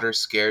 water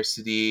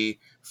scarcity,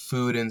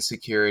 food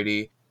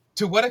insecurity.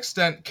 To what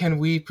extent can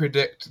we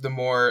predict the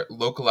more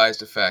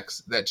localized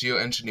effects that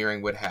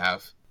geoengineering would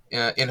have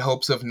in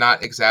hopes of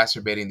not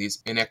exacerbating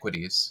these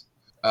inequities?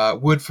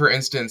 Would, for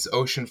instance,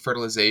 ocean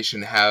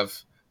fertilization have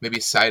maybe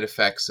side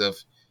effects of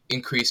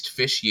increased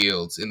fish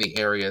yields in the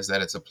areas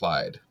that it's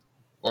applied?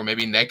 Or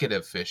maybe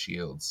negative fish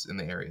yields in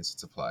the areas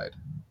it's applied?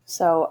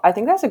 So I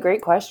think that's a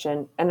great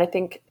question. And I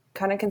think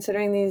kind of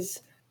considering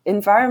these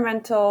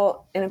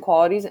environmental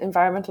inequalities,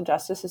 environmental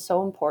justice is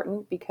so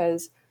important,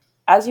 because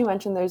as you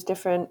mentioned, there's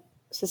different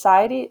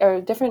society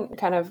or different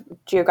kind of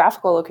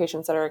geographical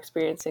locations that are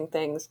experiencing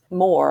things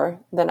more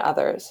than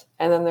others.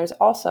 And then there's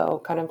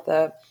also kind of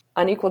the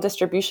unequal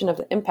distribution of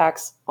the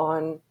impacts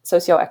on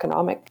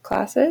socioeconomic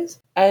classes.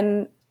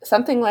 And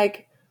something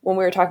like when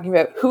we were talking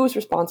about who's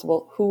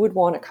responsible, who would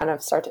want to kind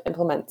of start to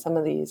implement some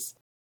of these,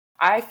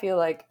 I feel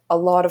like a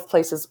lot of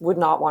places would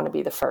not want to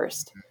be the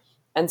first.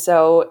 And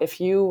so if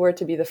you were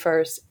to be the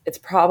first, it's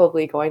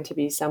probably going to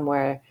be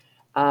somewhere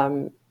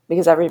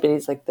because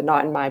everybody's like the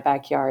not in my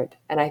backyard.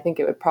 And I think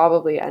it would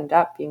probably end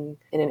up being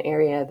in an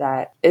area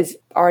that is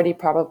already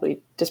probably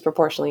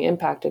disproportionately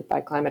impacted by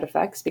climate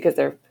effects because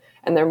they're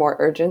more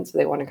urgent, so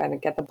they want to kind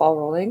of get the ball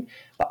rolling,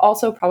 but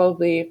also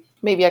probably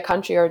maybe a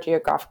country or a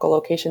geographical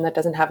location that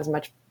doesn't have as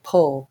much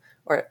pull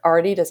or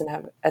already doesn't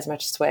have as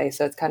much sway.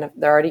 So it's kind of,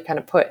 they're already kind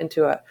of put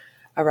into a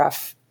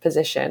rough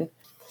position.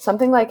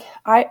 Something like,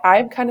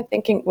 I'm kind of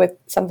thinking with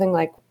something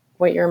like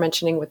what you're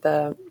mentioning with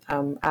the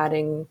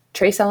adding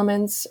trace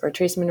elements or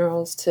trace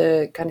minerals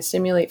to kind of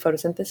stimulate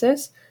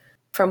photosynthesis.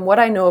 From what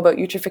I know about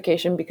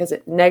eutrophication, because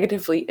it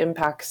negatively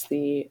impacts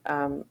the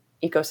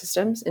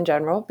ecosystems in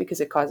general, because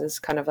it causes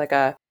kind of like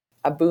a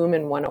boom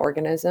in one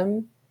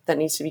organism that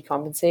needs to be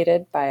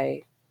compensated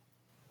by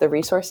the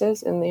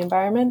resources in the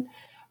environment,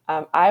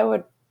 I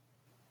would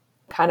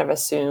kind of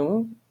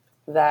assume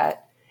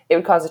that it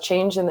would cause a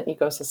change in the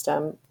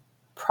ecosystem,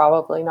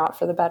 probably not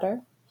for the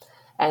better.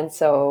 And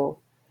so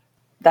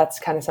that's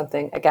kind of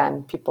something,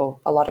 again,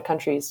 a lot of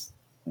countries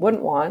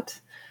wouldn't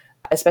want,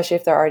 especially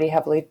if they're already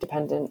heavily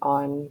dependent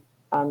on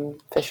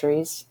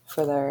fisheries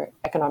for their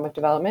economic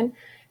development.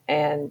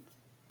 And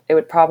it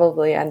would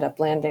probably end up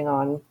landing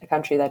on a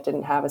country that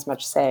didn't have as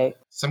much say.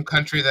 Some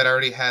country that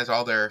already has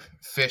all their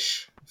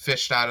fish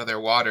fished out of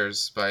their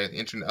waters by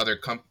entering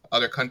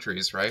other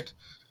countries, right?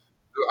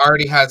 Who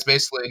already has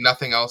basically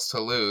nothing else to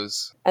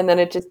lose. And then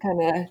it just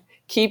kind of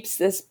keeps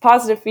this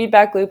positive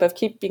feedback loop of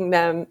keeping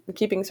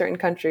certain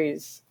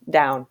countries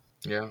down.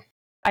 Yeah.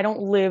 I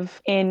don't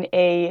live in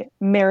a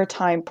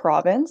maritime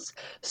province,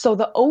 so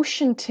the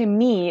ocean to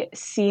me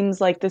seems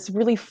like this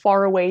really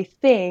far away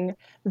thing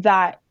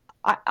that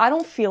I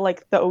don't feel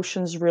like the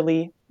ocean's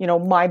really,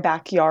 my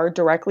backyard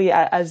directly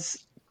as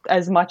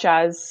much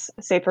as,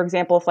 say, for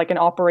example, if like an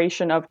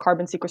operation of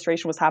carbon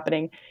sequestration was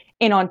happening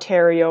in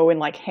Ontario in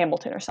like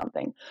Hamilton or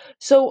something.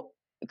 So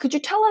could you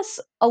tell us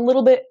a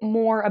little bit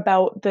more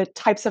about the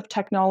types of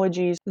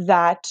technologies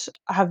that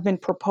have been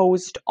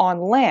proposed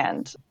on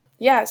land?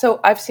 Yeah, so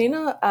I've seen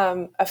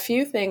a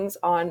few things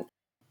on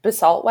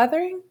basalt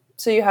weathering.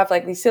 So you have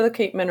like these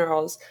silicate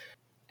minerals,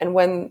 and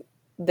when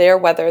they're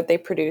weathered, they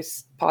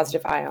produce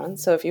positive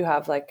ions. So if you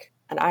have like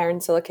an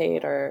iron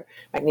silicate or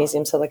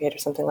magnesium silicate or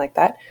something like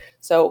that,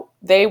 so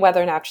they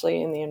weather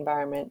naturally in the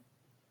environment.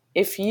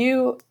 If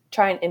you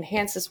try and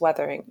enhance this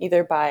weathering,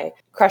 either by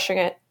crushing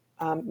it,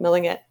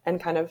 milling it,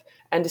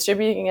 and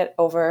distributing it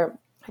over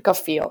like a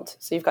field,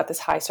 so you've got this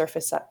high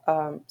surface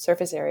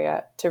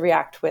area to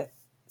react with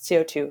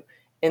CO2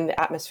 in the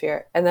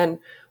atmosphere, and then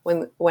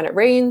when it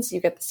rains,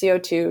 you get the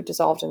CO2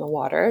 dissolved in the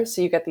water,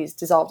 so you get these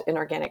dissolved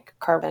inorganic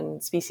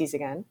carbon species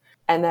again,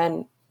 and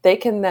then they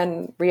can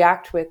then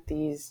react with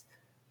these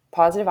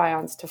positive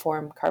ions to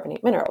form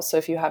carbonate minerals. So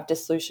if you have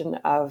dissolution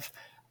of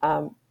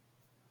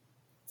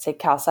say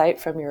calcite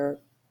from your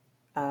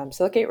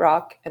silicate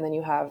rock, and then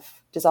you have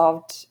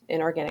dissolved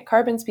inorganic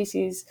carbon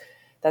species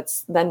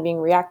that's then being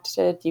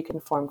reacted, you can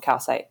form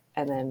calcite,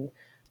 and then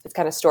it's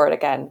kind of stored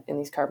again in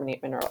these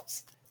carbonate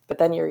minerals. But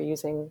then you're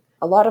using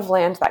a lot of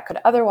land that could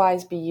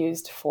otherwise be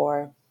used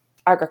for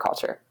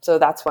agriculture. So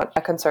that's what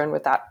a concern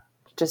with that,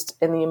 just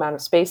in the amount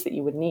of space that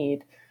you would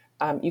need.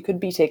 You could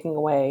be taking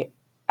away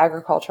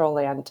agricultural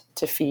land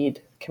to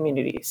feed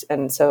communities.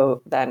 And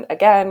so then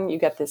again, you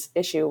get this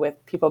issue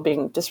with people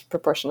being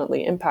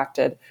disproportionately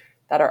impacted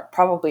that are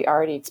probably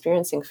already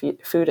experiencing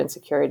food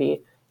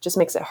insecurity. Just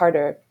makes it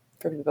harder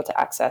for people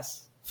to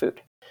access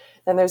food.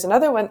 Then there's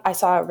another one. I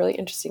saw a really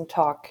interesting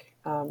talk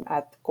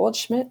at the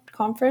Goldschmidt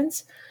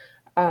conference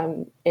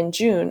in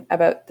June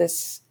about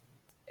this.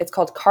 It's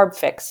called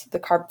CarbFix, the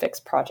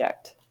CarbFix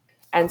project.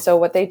 And so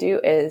what they do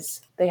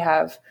is they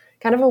have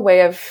kind of a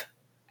way of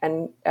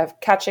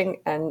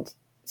catching and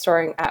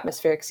storing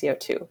atmospheric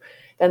CO2.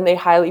 Then they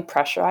highly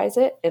pressurize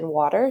it in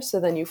water. So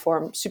then you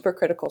form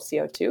supercritical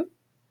CO2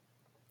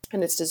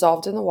 and it's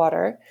dissolved in the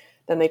water.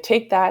 Then they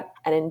take that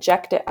and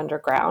inject it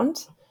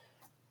underground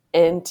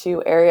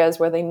into areas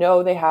where they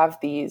know they have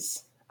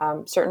these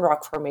certain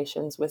rock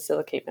formations with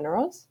silicate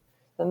minerals.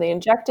 Then they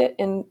inject it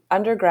in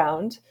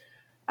underground.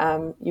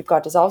 You've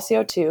got dissolved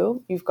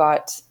CO2, you've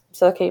got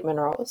silicate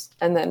minerals,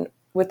 and then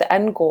with the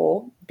end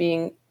goal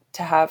being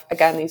to have,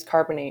 again, these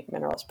carbonate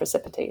minerals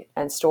precipitate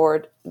and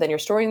stored. Then you're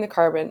storing the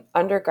carbon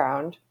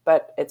underground,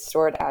 but it's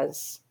stored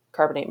as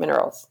carbonate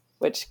minerals,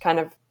 which kind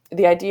of,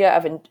 the idea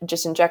of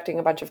just injecting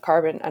a bunch of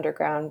carbon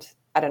underground,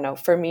 I don't know,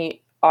 for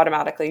me,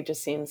 automatically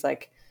just seems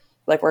like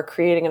we're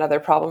creating another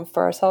problem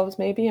for ourselves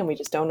maybe, and we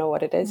just don't know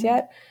what it is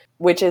yet,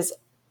 which is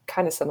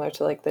kind of similar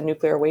to like the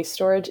nuclear waste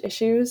storage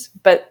issues.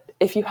 But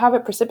if you have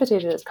it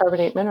precipitated as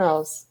carbonate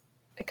minerals,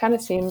 it kind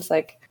of seems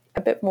like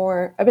a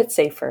bit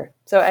safer.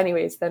 So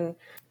anyways, then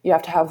you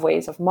have to have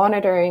ways of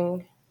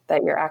monitoring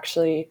that you're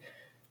actually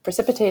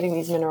precipitating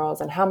these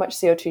minerals and how much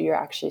CO2 you're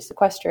actually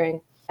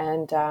sequestering.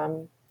 And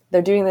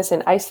they're doing this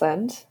in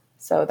Iceland.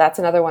 So that's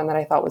another one that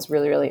I thought was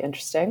really, really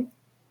interesting.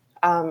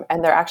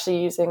 And they're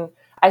actually using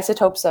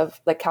isotopes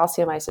of like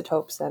calcium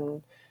isotopes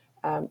and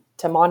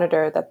to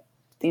monitor that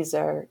these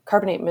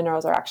carbonate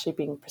minerals are actually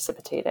being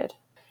precipitated.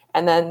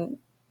 And then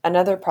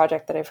another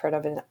project that I've heard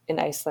of in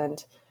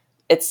Iceland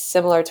it's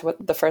similar to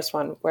what the first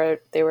one,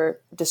 where they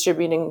were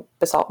distributing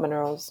basalt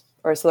minerals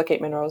or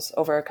silicate minerals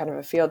over kind of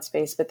a field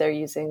space, but they're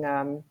using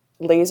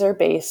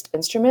laser-based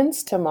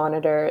instruments to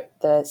monitor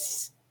the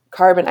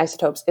carbon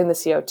isotopes in the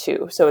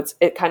CO2. So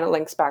it kind of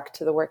links back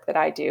to the work that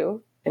I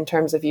do in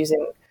terms of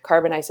using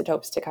carbon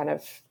isotopes to kind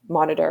of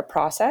monitor a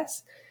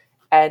process.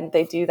 And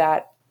they do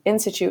that in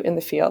situ in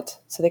the field.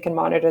 So they can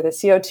monitor the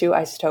CO2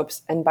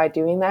 isotopes. And by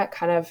doing that,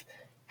 kind of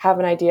have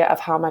an idea of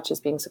how much is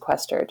being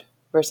sequestered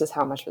versus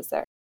how much was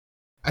there.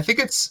 I think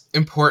it's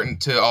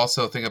important to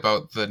also think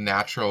about the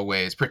natural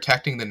ways,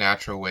 protecting the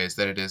natural ways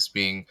that it is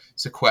being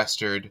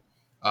sequestered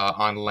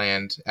on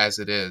land as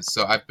it is.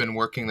 So I've been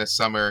working this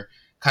summer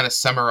kind of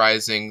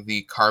summarizing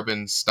the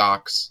carbon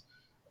stocks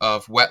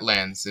of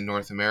wetlands in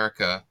North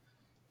America.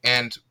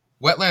 And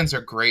wetlands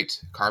are great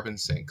carbon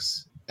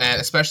sinks, and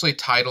especially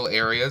tidal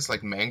areas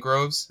like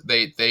mangroves.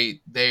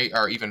 They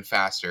are even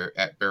faster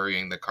at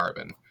burying the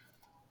carbon.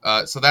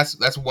 So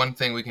that's one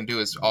thing we can do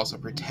is also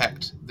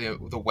protect the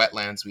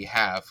wetlands we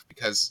have,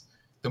 because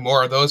the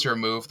more of those are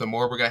removed, the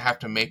more we're going to have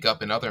to make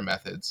up in other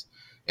methods.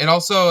 And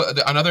also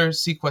another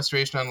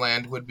sequestration on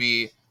land would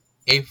be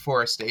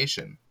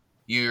afforestation.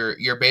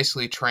 You're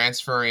basically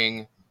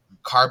transferring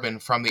carbon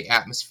from the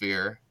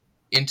atmosphere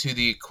into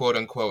the quote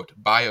unquote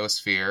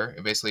biosphere,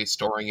 and basically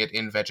storing it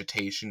in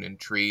vegetation and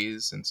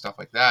trees and stuff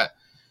like that.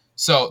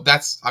 So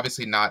that's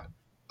obviously not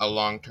a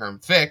long-term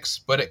fix,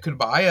 but it could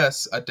buy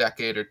us a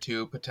decade or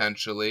two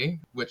potentially,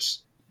 which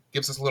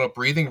gives us a little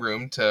breathing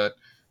room to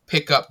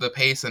pick up the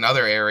pace in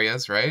other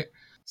areas, right?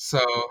 So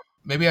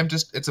maybe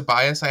it's a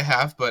bias I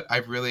have, but I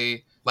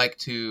really like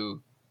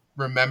to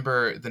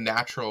remember the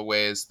natural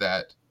ways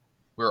that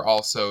we're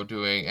also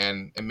doing,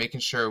 and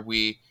making sure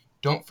we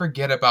don't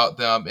forget about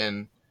them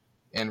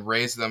and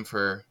raise them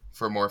for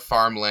more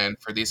farmland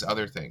for these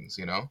other things,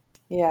 you know?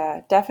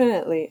 Yeah,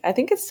 definitely. I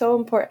think it's so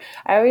important.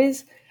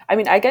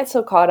 I get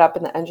so caught up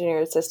in the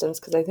engineered systems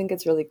because I think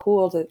it's really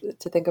cool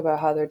to think about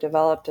how they're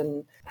developed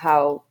and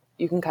how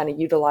you can kind of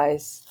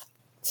utilize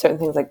certain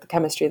things like the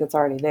chemistry that's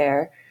already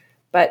there.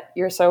 But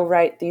you're so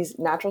right. These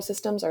natural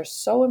systems are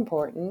so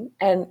important,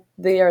 and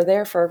they are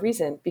there for a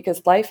reason,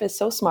 because life is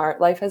so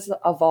smart. Life has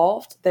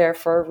evolved there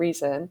for a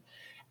reason.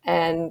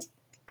 And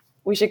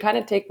we should kind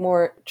of take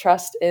more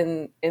trust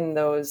in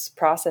those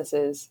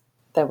processes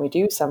than we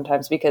do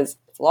sometimes, because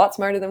it's a lot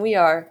smarter than we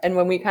are. And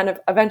when we kind of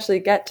eventually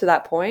get to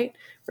that point,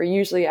 we're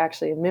usually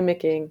actually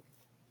mimicking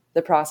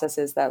the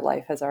processes that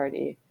life has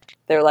already.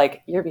 They're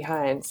like, you're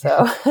behind.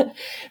 So,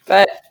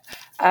 but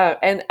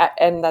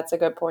and that's a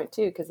good point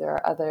too, because there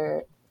are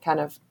other kind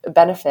of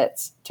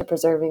benefits to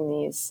preserving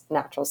these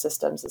natural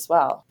systems as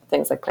well.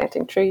 Things like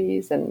planting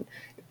trees and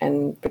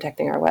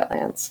protecting our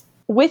wetlands.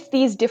 With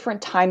these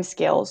different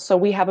timescales, so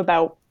we have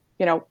about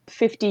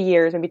 50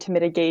 years maybe to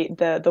mitigate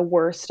the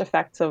worst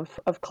effects of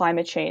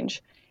climate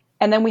change,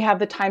 and then we have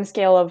the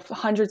timescale of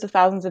hundreds of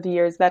thousands of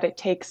years that it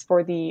takes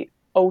for the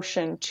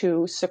ocean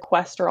to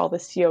sequester all the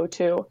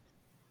CO2.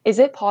 Is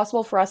it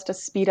possible for us to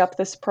speed up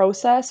this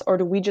process, or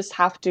do we just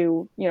have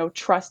to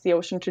trust the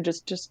ocean to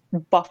just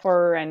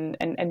buffer and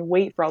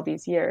wait for all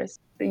these years?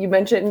 You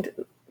mentioned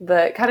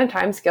the kind of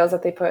timescales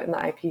that they put in the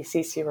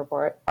IPCC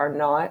report are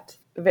not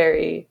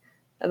very,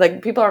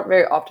 like, people aren't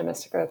very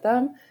optimistic about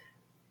them.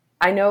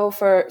 I know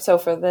for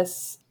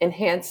this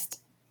enhanced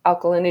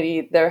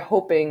alkalinity, they're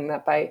hoping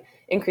that by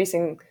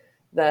increasing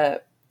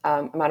the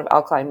amount of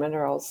alkaline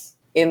minerals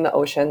in the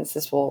oceans,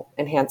 this will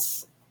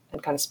enhance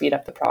and kind of speed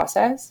up the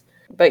process.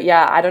 But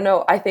yeah, I don't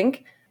know.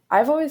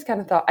 I've always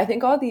kind of thought, I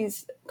think all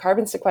these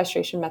carbon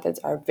sequestration methods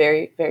are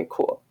very, very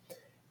cool.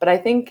 But I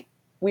think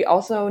we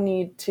also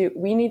need to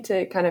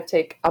kind of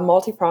take a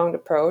multi-pronged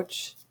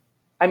approach.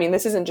 I mean,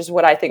 this isn't just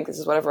what I think, this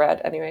is what I've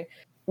read anyway.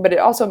 But it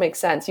also makes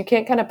sense. You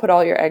can't kind of put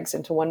all your eggs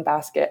into one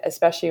basket,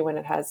 especially when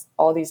it has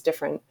all these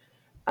different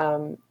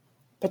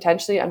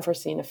potentially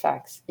unforeseen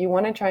effects. You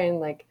want to try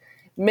and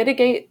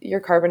mitigate your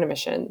carbon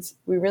emissions.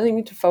 We really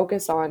need to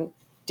focus on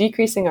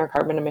decreasing our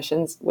carbon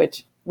emissions,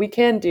 which we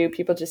can do.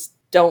 People just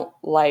don't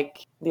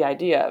like the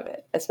idea of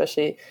it.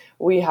 Especially,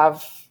 we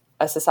have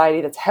a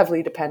society that's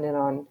heavily dependent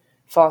on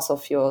fossil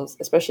fuels,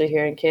 especially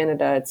here in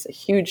Canada. It's a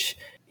huge,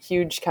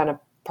 huge kind of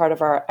part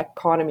of our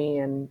economy,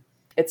 and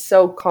it's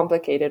so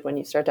complicated when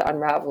you start to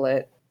unravel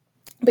it.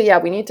 But yeah,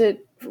 we need to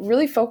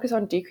really focus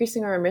on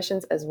decreasing our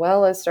emissions, as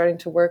well as starting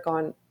to work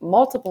on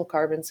multiple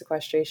carbon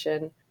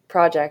sequestration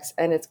projects.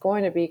 And it's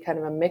going to be kind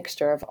of a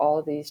mixture of all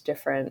of these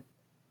different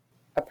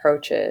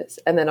approaches.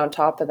 And then on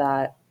top of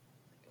that,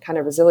 kind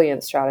of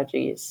resilience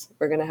strategies.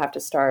 We're going to have to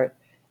start,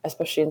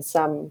 especially in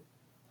some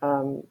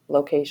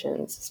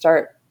locations,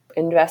 start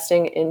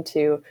investing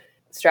into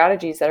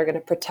strategies that are going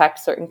to protect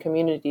certain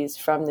communities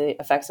from the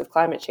effects of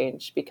climate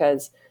change.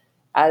 Because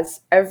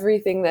as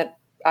everything that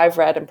I've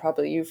read, and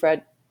probably you've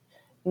read,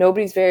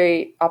 nobody's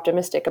very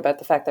optimistic about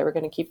the fact that we're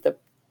going to keep the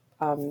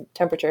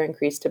temperature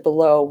increase to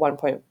below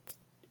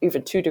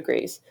 1.2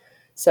 degrees.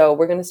 So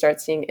we're going to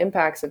start seeing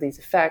impacts of these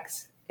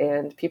effects,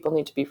 and people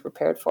need to be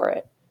prepared for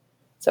it.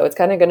 So it's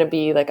kind of going to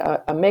be like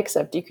a mix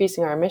of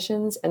decreasing our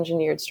emissions,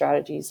 engineered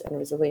strategies, and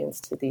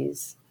resilience to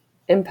these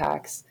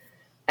impacts.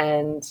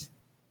 And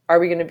are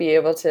we going to be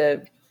able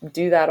to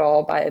do that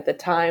all by the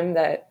time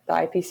that the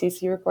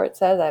IPCC report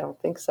says? I don't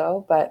think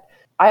so. But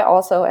I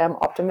also am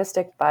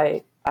optimistic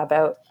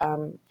about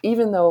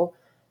even though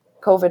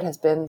COVID has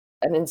been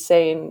an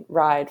insane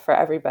ride for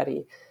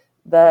everybody,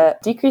 the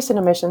decrease in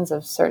emissions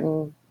of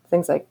certain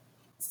things like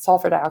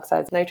sulfur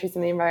dioxide, nitrates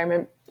in the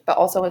environment, but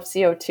also of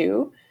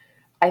CO2,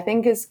 I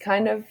think is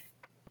kind of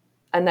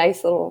a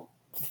nice little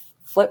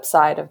flip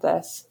side of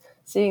this.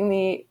 Seeing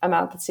the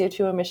amount that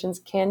CO2 emissions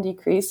can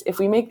decrease if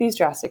we make these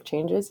drastic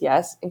changes,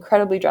 yes,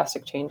 incredibly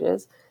drastic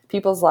changes.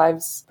 People's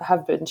lives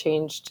have been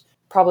changed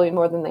probably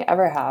more than they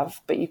ever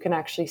have, but you can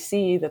actually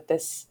see that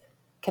this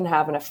can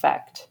have an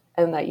effect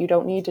and that you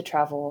don't need to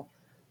travel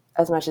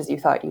as much as you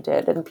thought you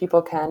did. And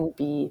people can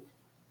be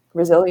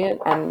resilient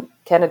and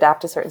can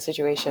adapt to certain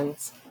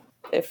situations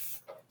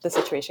if the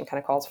situation kind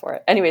of calls for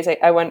it. Anyways,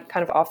 I went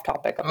kind of off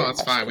topic. Oh,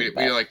 that's fine. We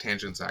like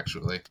tangents,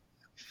 actually.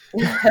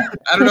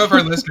 I don't know if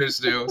our listeners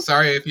do.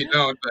 Sorry if you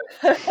don't,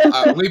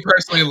 but we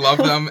personally love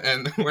them,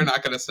 and we're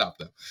not going to stop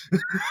them.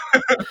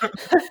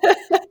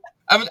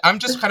 I'm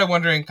just kind of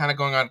wondering, kind of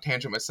going on a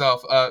tangent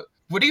myself,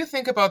 what do you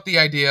think about the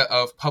idea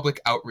of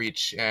public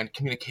outreach and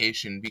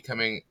communication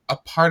becoming a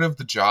part of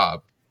the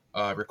job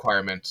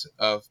requirement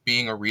of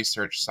being a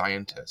research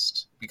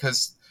scientist?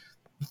 Because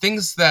the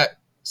things that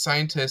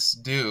scientists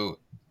do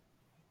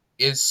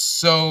is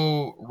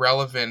so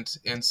relevant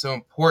and so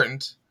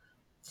important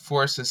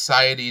for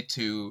society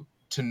to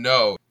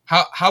know.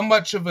 How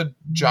much of a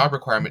job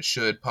requirement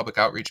should public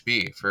outreach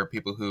be for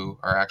people who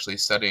are actually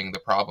studying the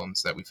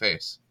problems that we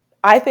face?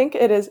 I think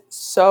it is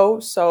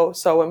so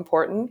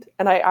important.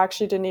 And I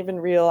actually didn't even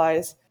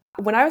realize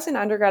when I was in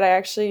undergrad,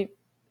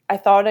 I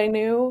thought I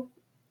knew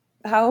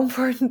how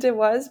important it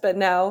was, but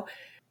now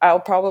I'll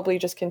probably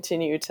just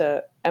continue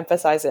to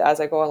emphasize it as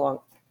I go along.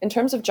 In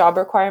terms of job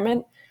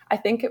requirement, I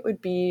think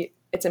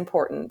it's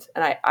important.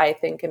 And I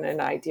think in an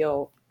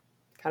ideal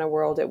kind of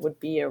world, it would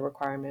be a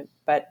requirement.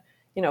 But,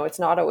 it's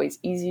not always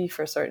easy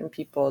for certain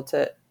people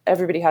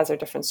everybody has their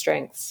different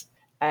strengths.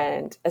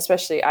 And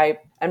especially I'm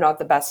not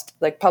the best,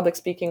 like public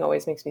speaking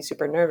always makes me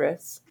super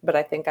nervous, but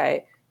I think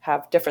I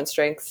have different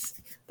strengths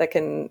that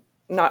can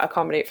not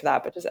accommodate for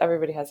that, but just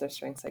everybody has their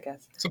strengths, I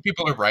guess. Some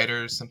people are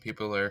writers, some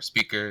people are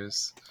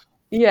speakers.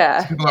 Yeah.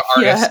 Some people are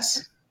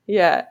artists.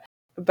 Yeah.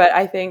 But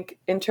I think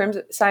in terms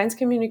of science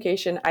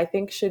communication, I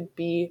think should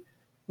be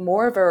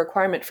more of a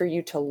requirement for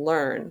you to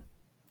learn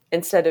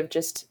instead of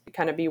just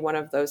kind of be one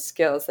of those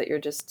skills that you're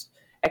just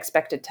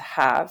expected to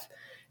have.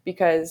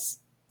 Because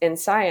in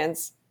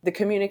science, the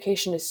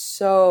communication is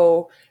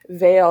so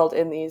veiled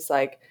in these,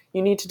 like,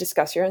 you need to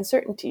discuss your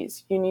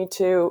uncertainties. You need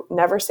to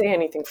never say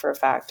anything for a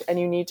fact. And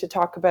you need to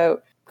talk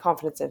about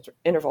confidence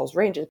intervals,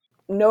 ranges.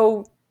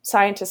 No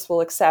scientist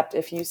will accept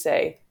if you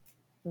say,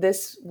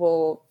 this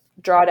will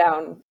draw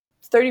down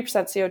 30%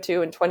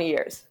 CO2 in 20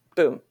 years.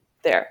 Boom,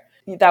 there.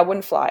 That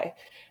wouldn't fly.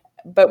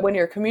 But when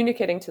you're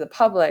communicating to the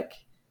public,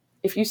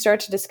 if you start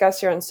to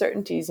discuss your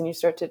uncertainties and you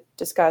start to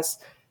discuss,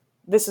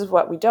 this is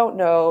what we don't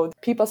know,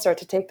 people start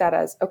to take that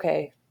as,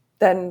 okay,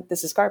 then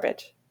this is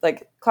garbage.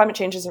 Like, climate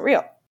change isn't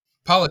real.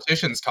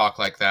 Politicians talk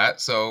like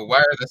that, so why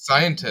are the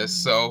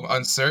scientists so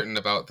uncertain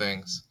about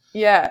things?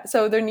 Yeah,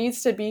 so there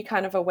needs to be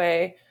kind of a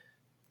way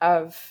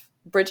of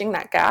bridging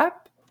that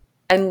gap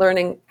and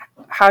learning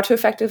how to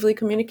effectively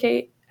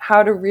communicate,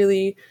 how to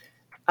really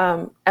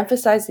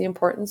emphasize the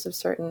importance of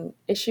certain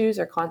issues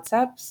or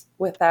concepts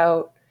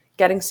without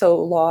getting so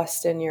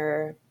lost in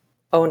your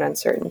own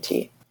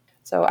uncertainty.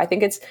 So I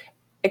think it's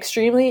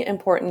extremely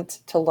important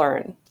to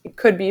learn. It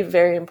could be a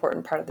very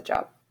important part of the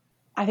job.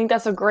 I think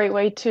that's a great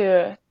way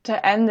to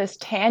end this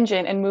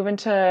tangent and move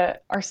into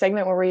our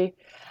segment where we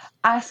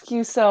ask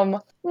you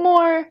some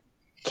more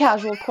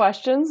casual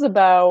questions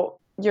about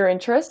your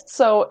interests.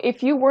 So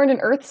if you weren't an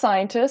earth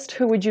scientist,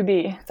 who would you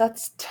be?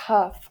 That's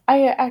tough.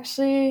 I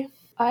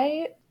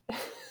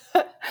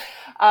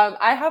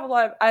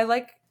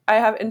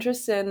have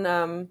interest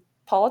in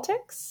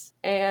politics,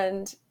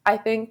 and I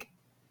think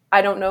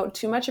I don't know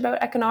too much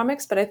about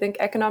economics, but I think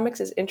economics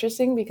is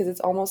interesting because it's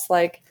almost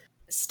like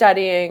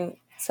studying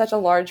such a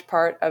large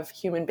part of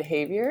human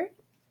behavior,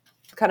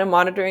 kind of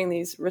monitoring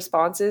these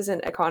responses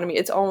in economy.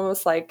 It's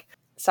almost like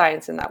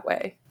science in that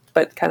way,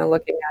 but kind of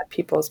looking at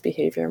people's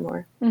behavior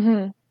more.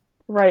 Mm-hmm.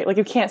 Right. Like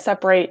you can't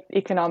separate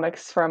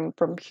economics from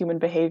human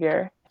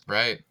behavior.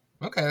 Right.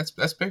 Okay.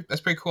 That's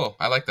pretty cool.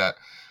 I like that.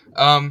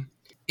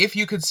 If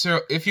you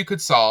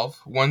could solve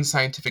one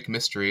scientific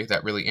mystery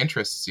that really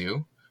interests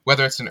you,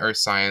 whether it's in earth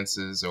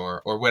sciences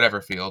or whatever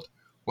field,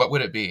 what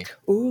would it be?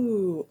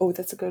 Oh,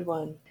 that's a good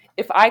one.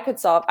 If I could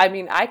solve,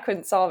 I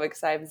couldn't solve it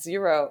because I have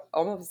zero,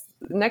 almost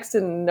next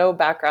to no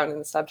background in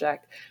the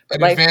subject.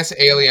 An advanced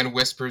alien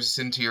whispers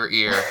into your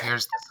ear,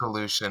 here's the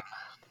solution.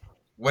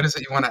 What is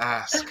it you want to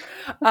ask?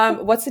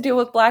 What's the deal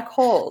with black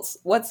holes?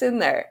 What's in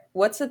there?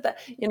 What's it that,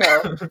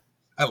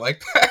 I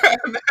like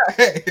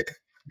that.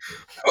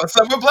 What's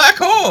up with black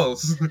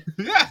holes?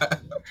 Yeah.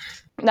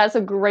 That's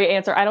a great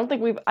answer. I don't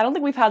think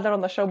we've had that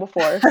on the show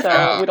before,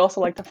 so we'd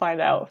also like to find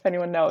out if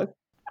anyone knows.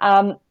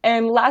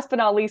 And last but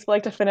not least, we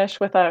like to finish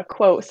with a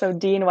quote. So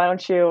Dean, why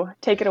don't you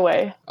take it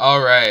away?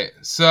 All right.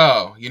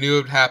 So you knew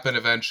it would happen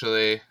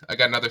eventually. I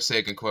got another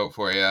Sagan quote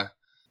for you.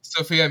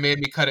 Sophia made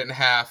me cut it in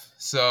half,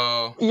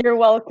 so You're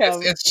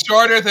welcome. it's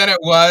shorter than it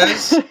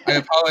was. I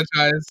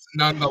apologize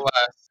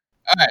nonetheless.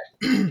 All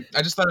right.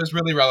 I just thought it was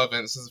really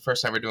relevant. This is the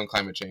first time we're doing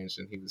climate change,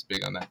 and he was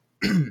big on that.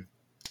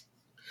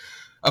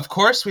 Of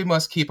course, we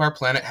must keep our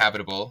planet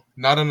habitable,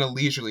 not on a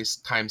leisurely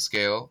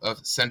timescale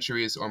of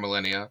centuries or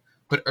millennia,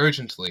 but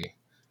urgently,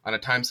 on a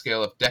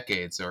timescale of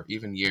decades or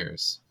even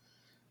years.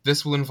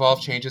 This will involve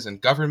changes in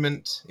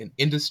government, in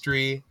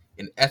industry,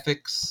 in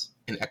ethics,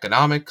 in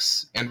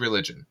economics, and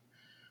religion.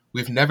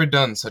 We've never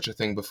done such a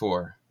thing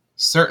before,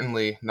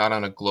 certainly not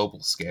on a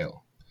global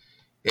scale.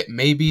 It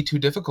may be too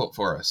difficult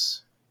for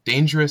us.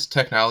 Dangerous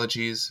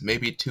technologies may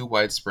be too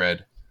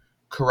widespread.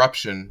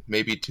 Corruption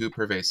may be too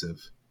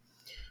pervasive.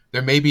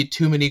 There may be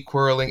too many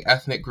quarreling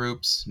ethnic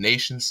groups,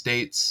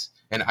 nation-states,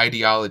 and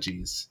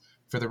ideologies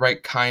for the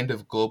right kind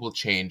of global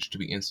change to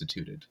be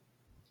instituted.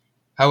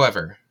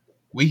 However,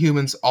 we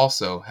humans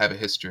also have a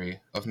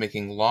history of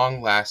making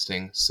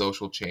long-lasting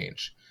social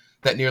change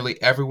that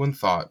nearly everyone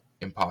thought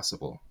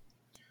impossible.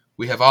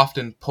 We have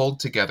often pulled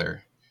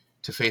together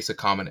to face a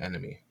common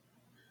enemy.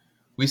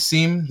 We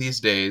seem these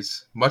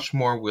days much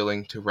more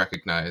willing to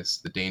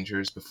recognize the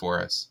dangers before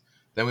us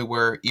than we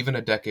were even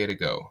a decade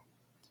ago.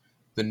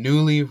 The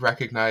newly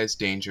recognized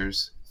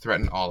dangers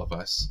threaten all of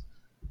us.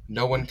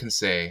 No one can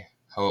say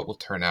how it will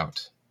turn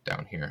out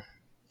down here.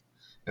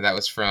 And that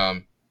was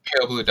from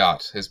Pale Blue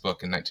Dot, his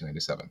book in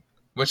 1997,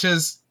 which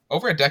is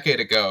over a decade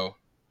ago.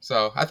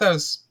 So I thought it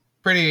was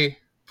pretty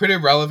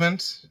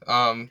relevant.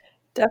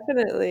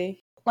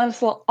 Definitely.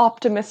 That's a little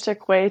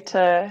optimistic way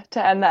to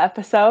end the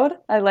episode.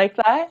 I like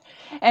that.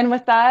 And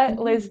with that,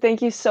 Liz,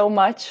 thank you so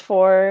much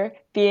for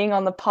being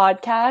on the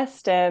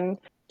podcast and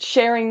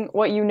sharing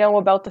what you know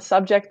about the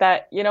subject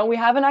that, we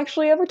haven't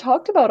actually ever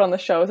talked about on the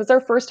show. It's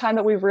our first time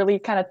that we've really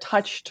kind of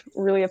touched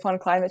really upon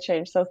climate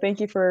change. So thank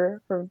you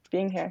for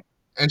being here.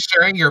 And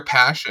sharing your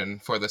passion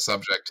for the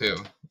subject too.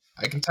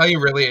 I can tell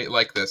you really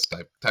like this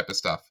type of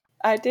stuff.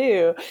 I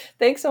do.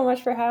 Thanks so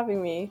much for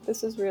having me.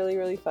 This was really,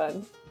 really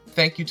fun.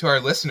 Thank you to our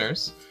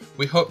listeners.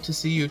 We hope to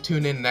see you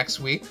tune in next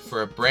week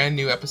for a brand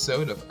new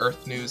episode of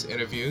Earth News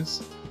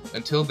Interviews.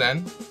 Until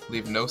then,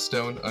 leave no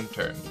stone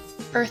unturned.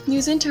 Earth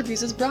News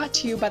Interviews is brought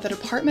to you by the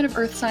Department of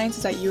Earth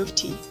Sciences at U of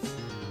T.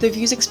 The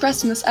views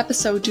expressed in this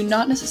episode do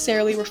not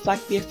necessarily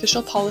reflect the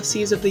official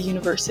policies of the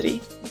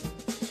university.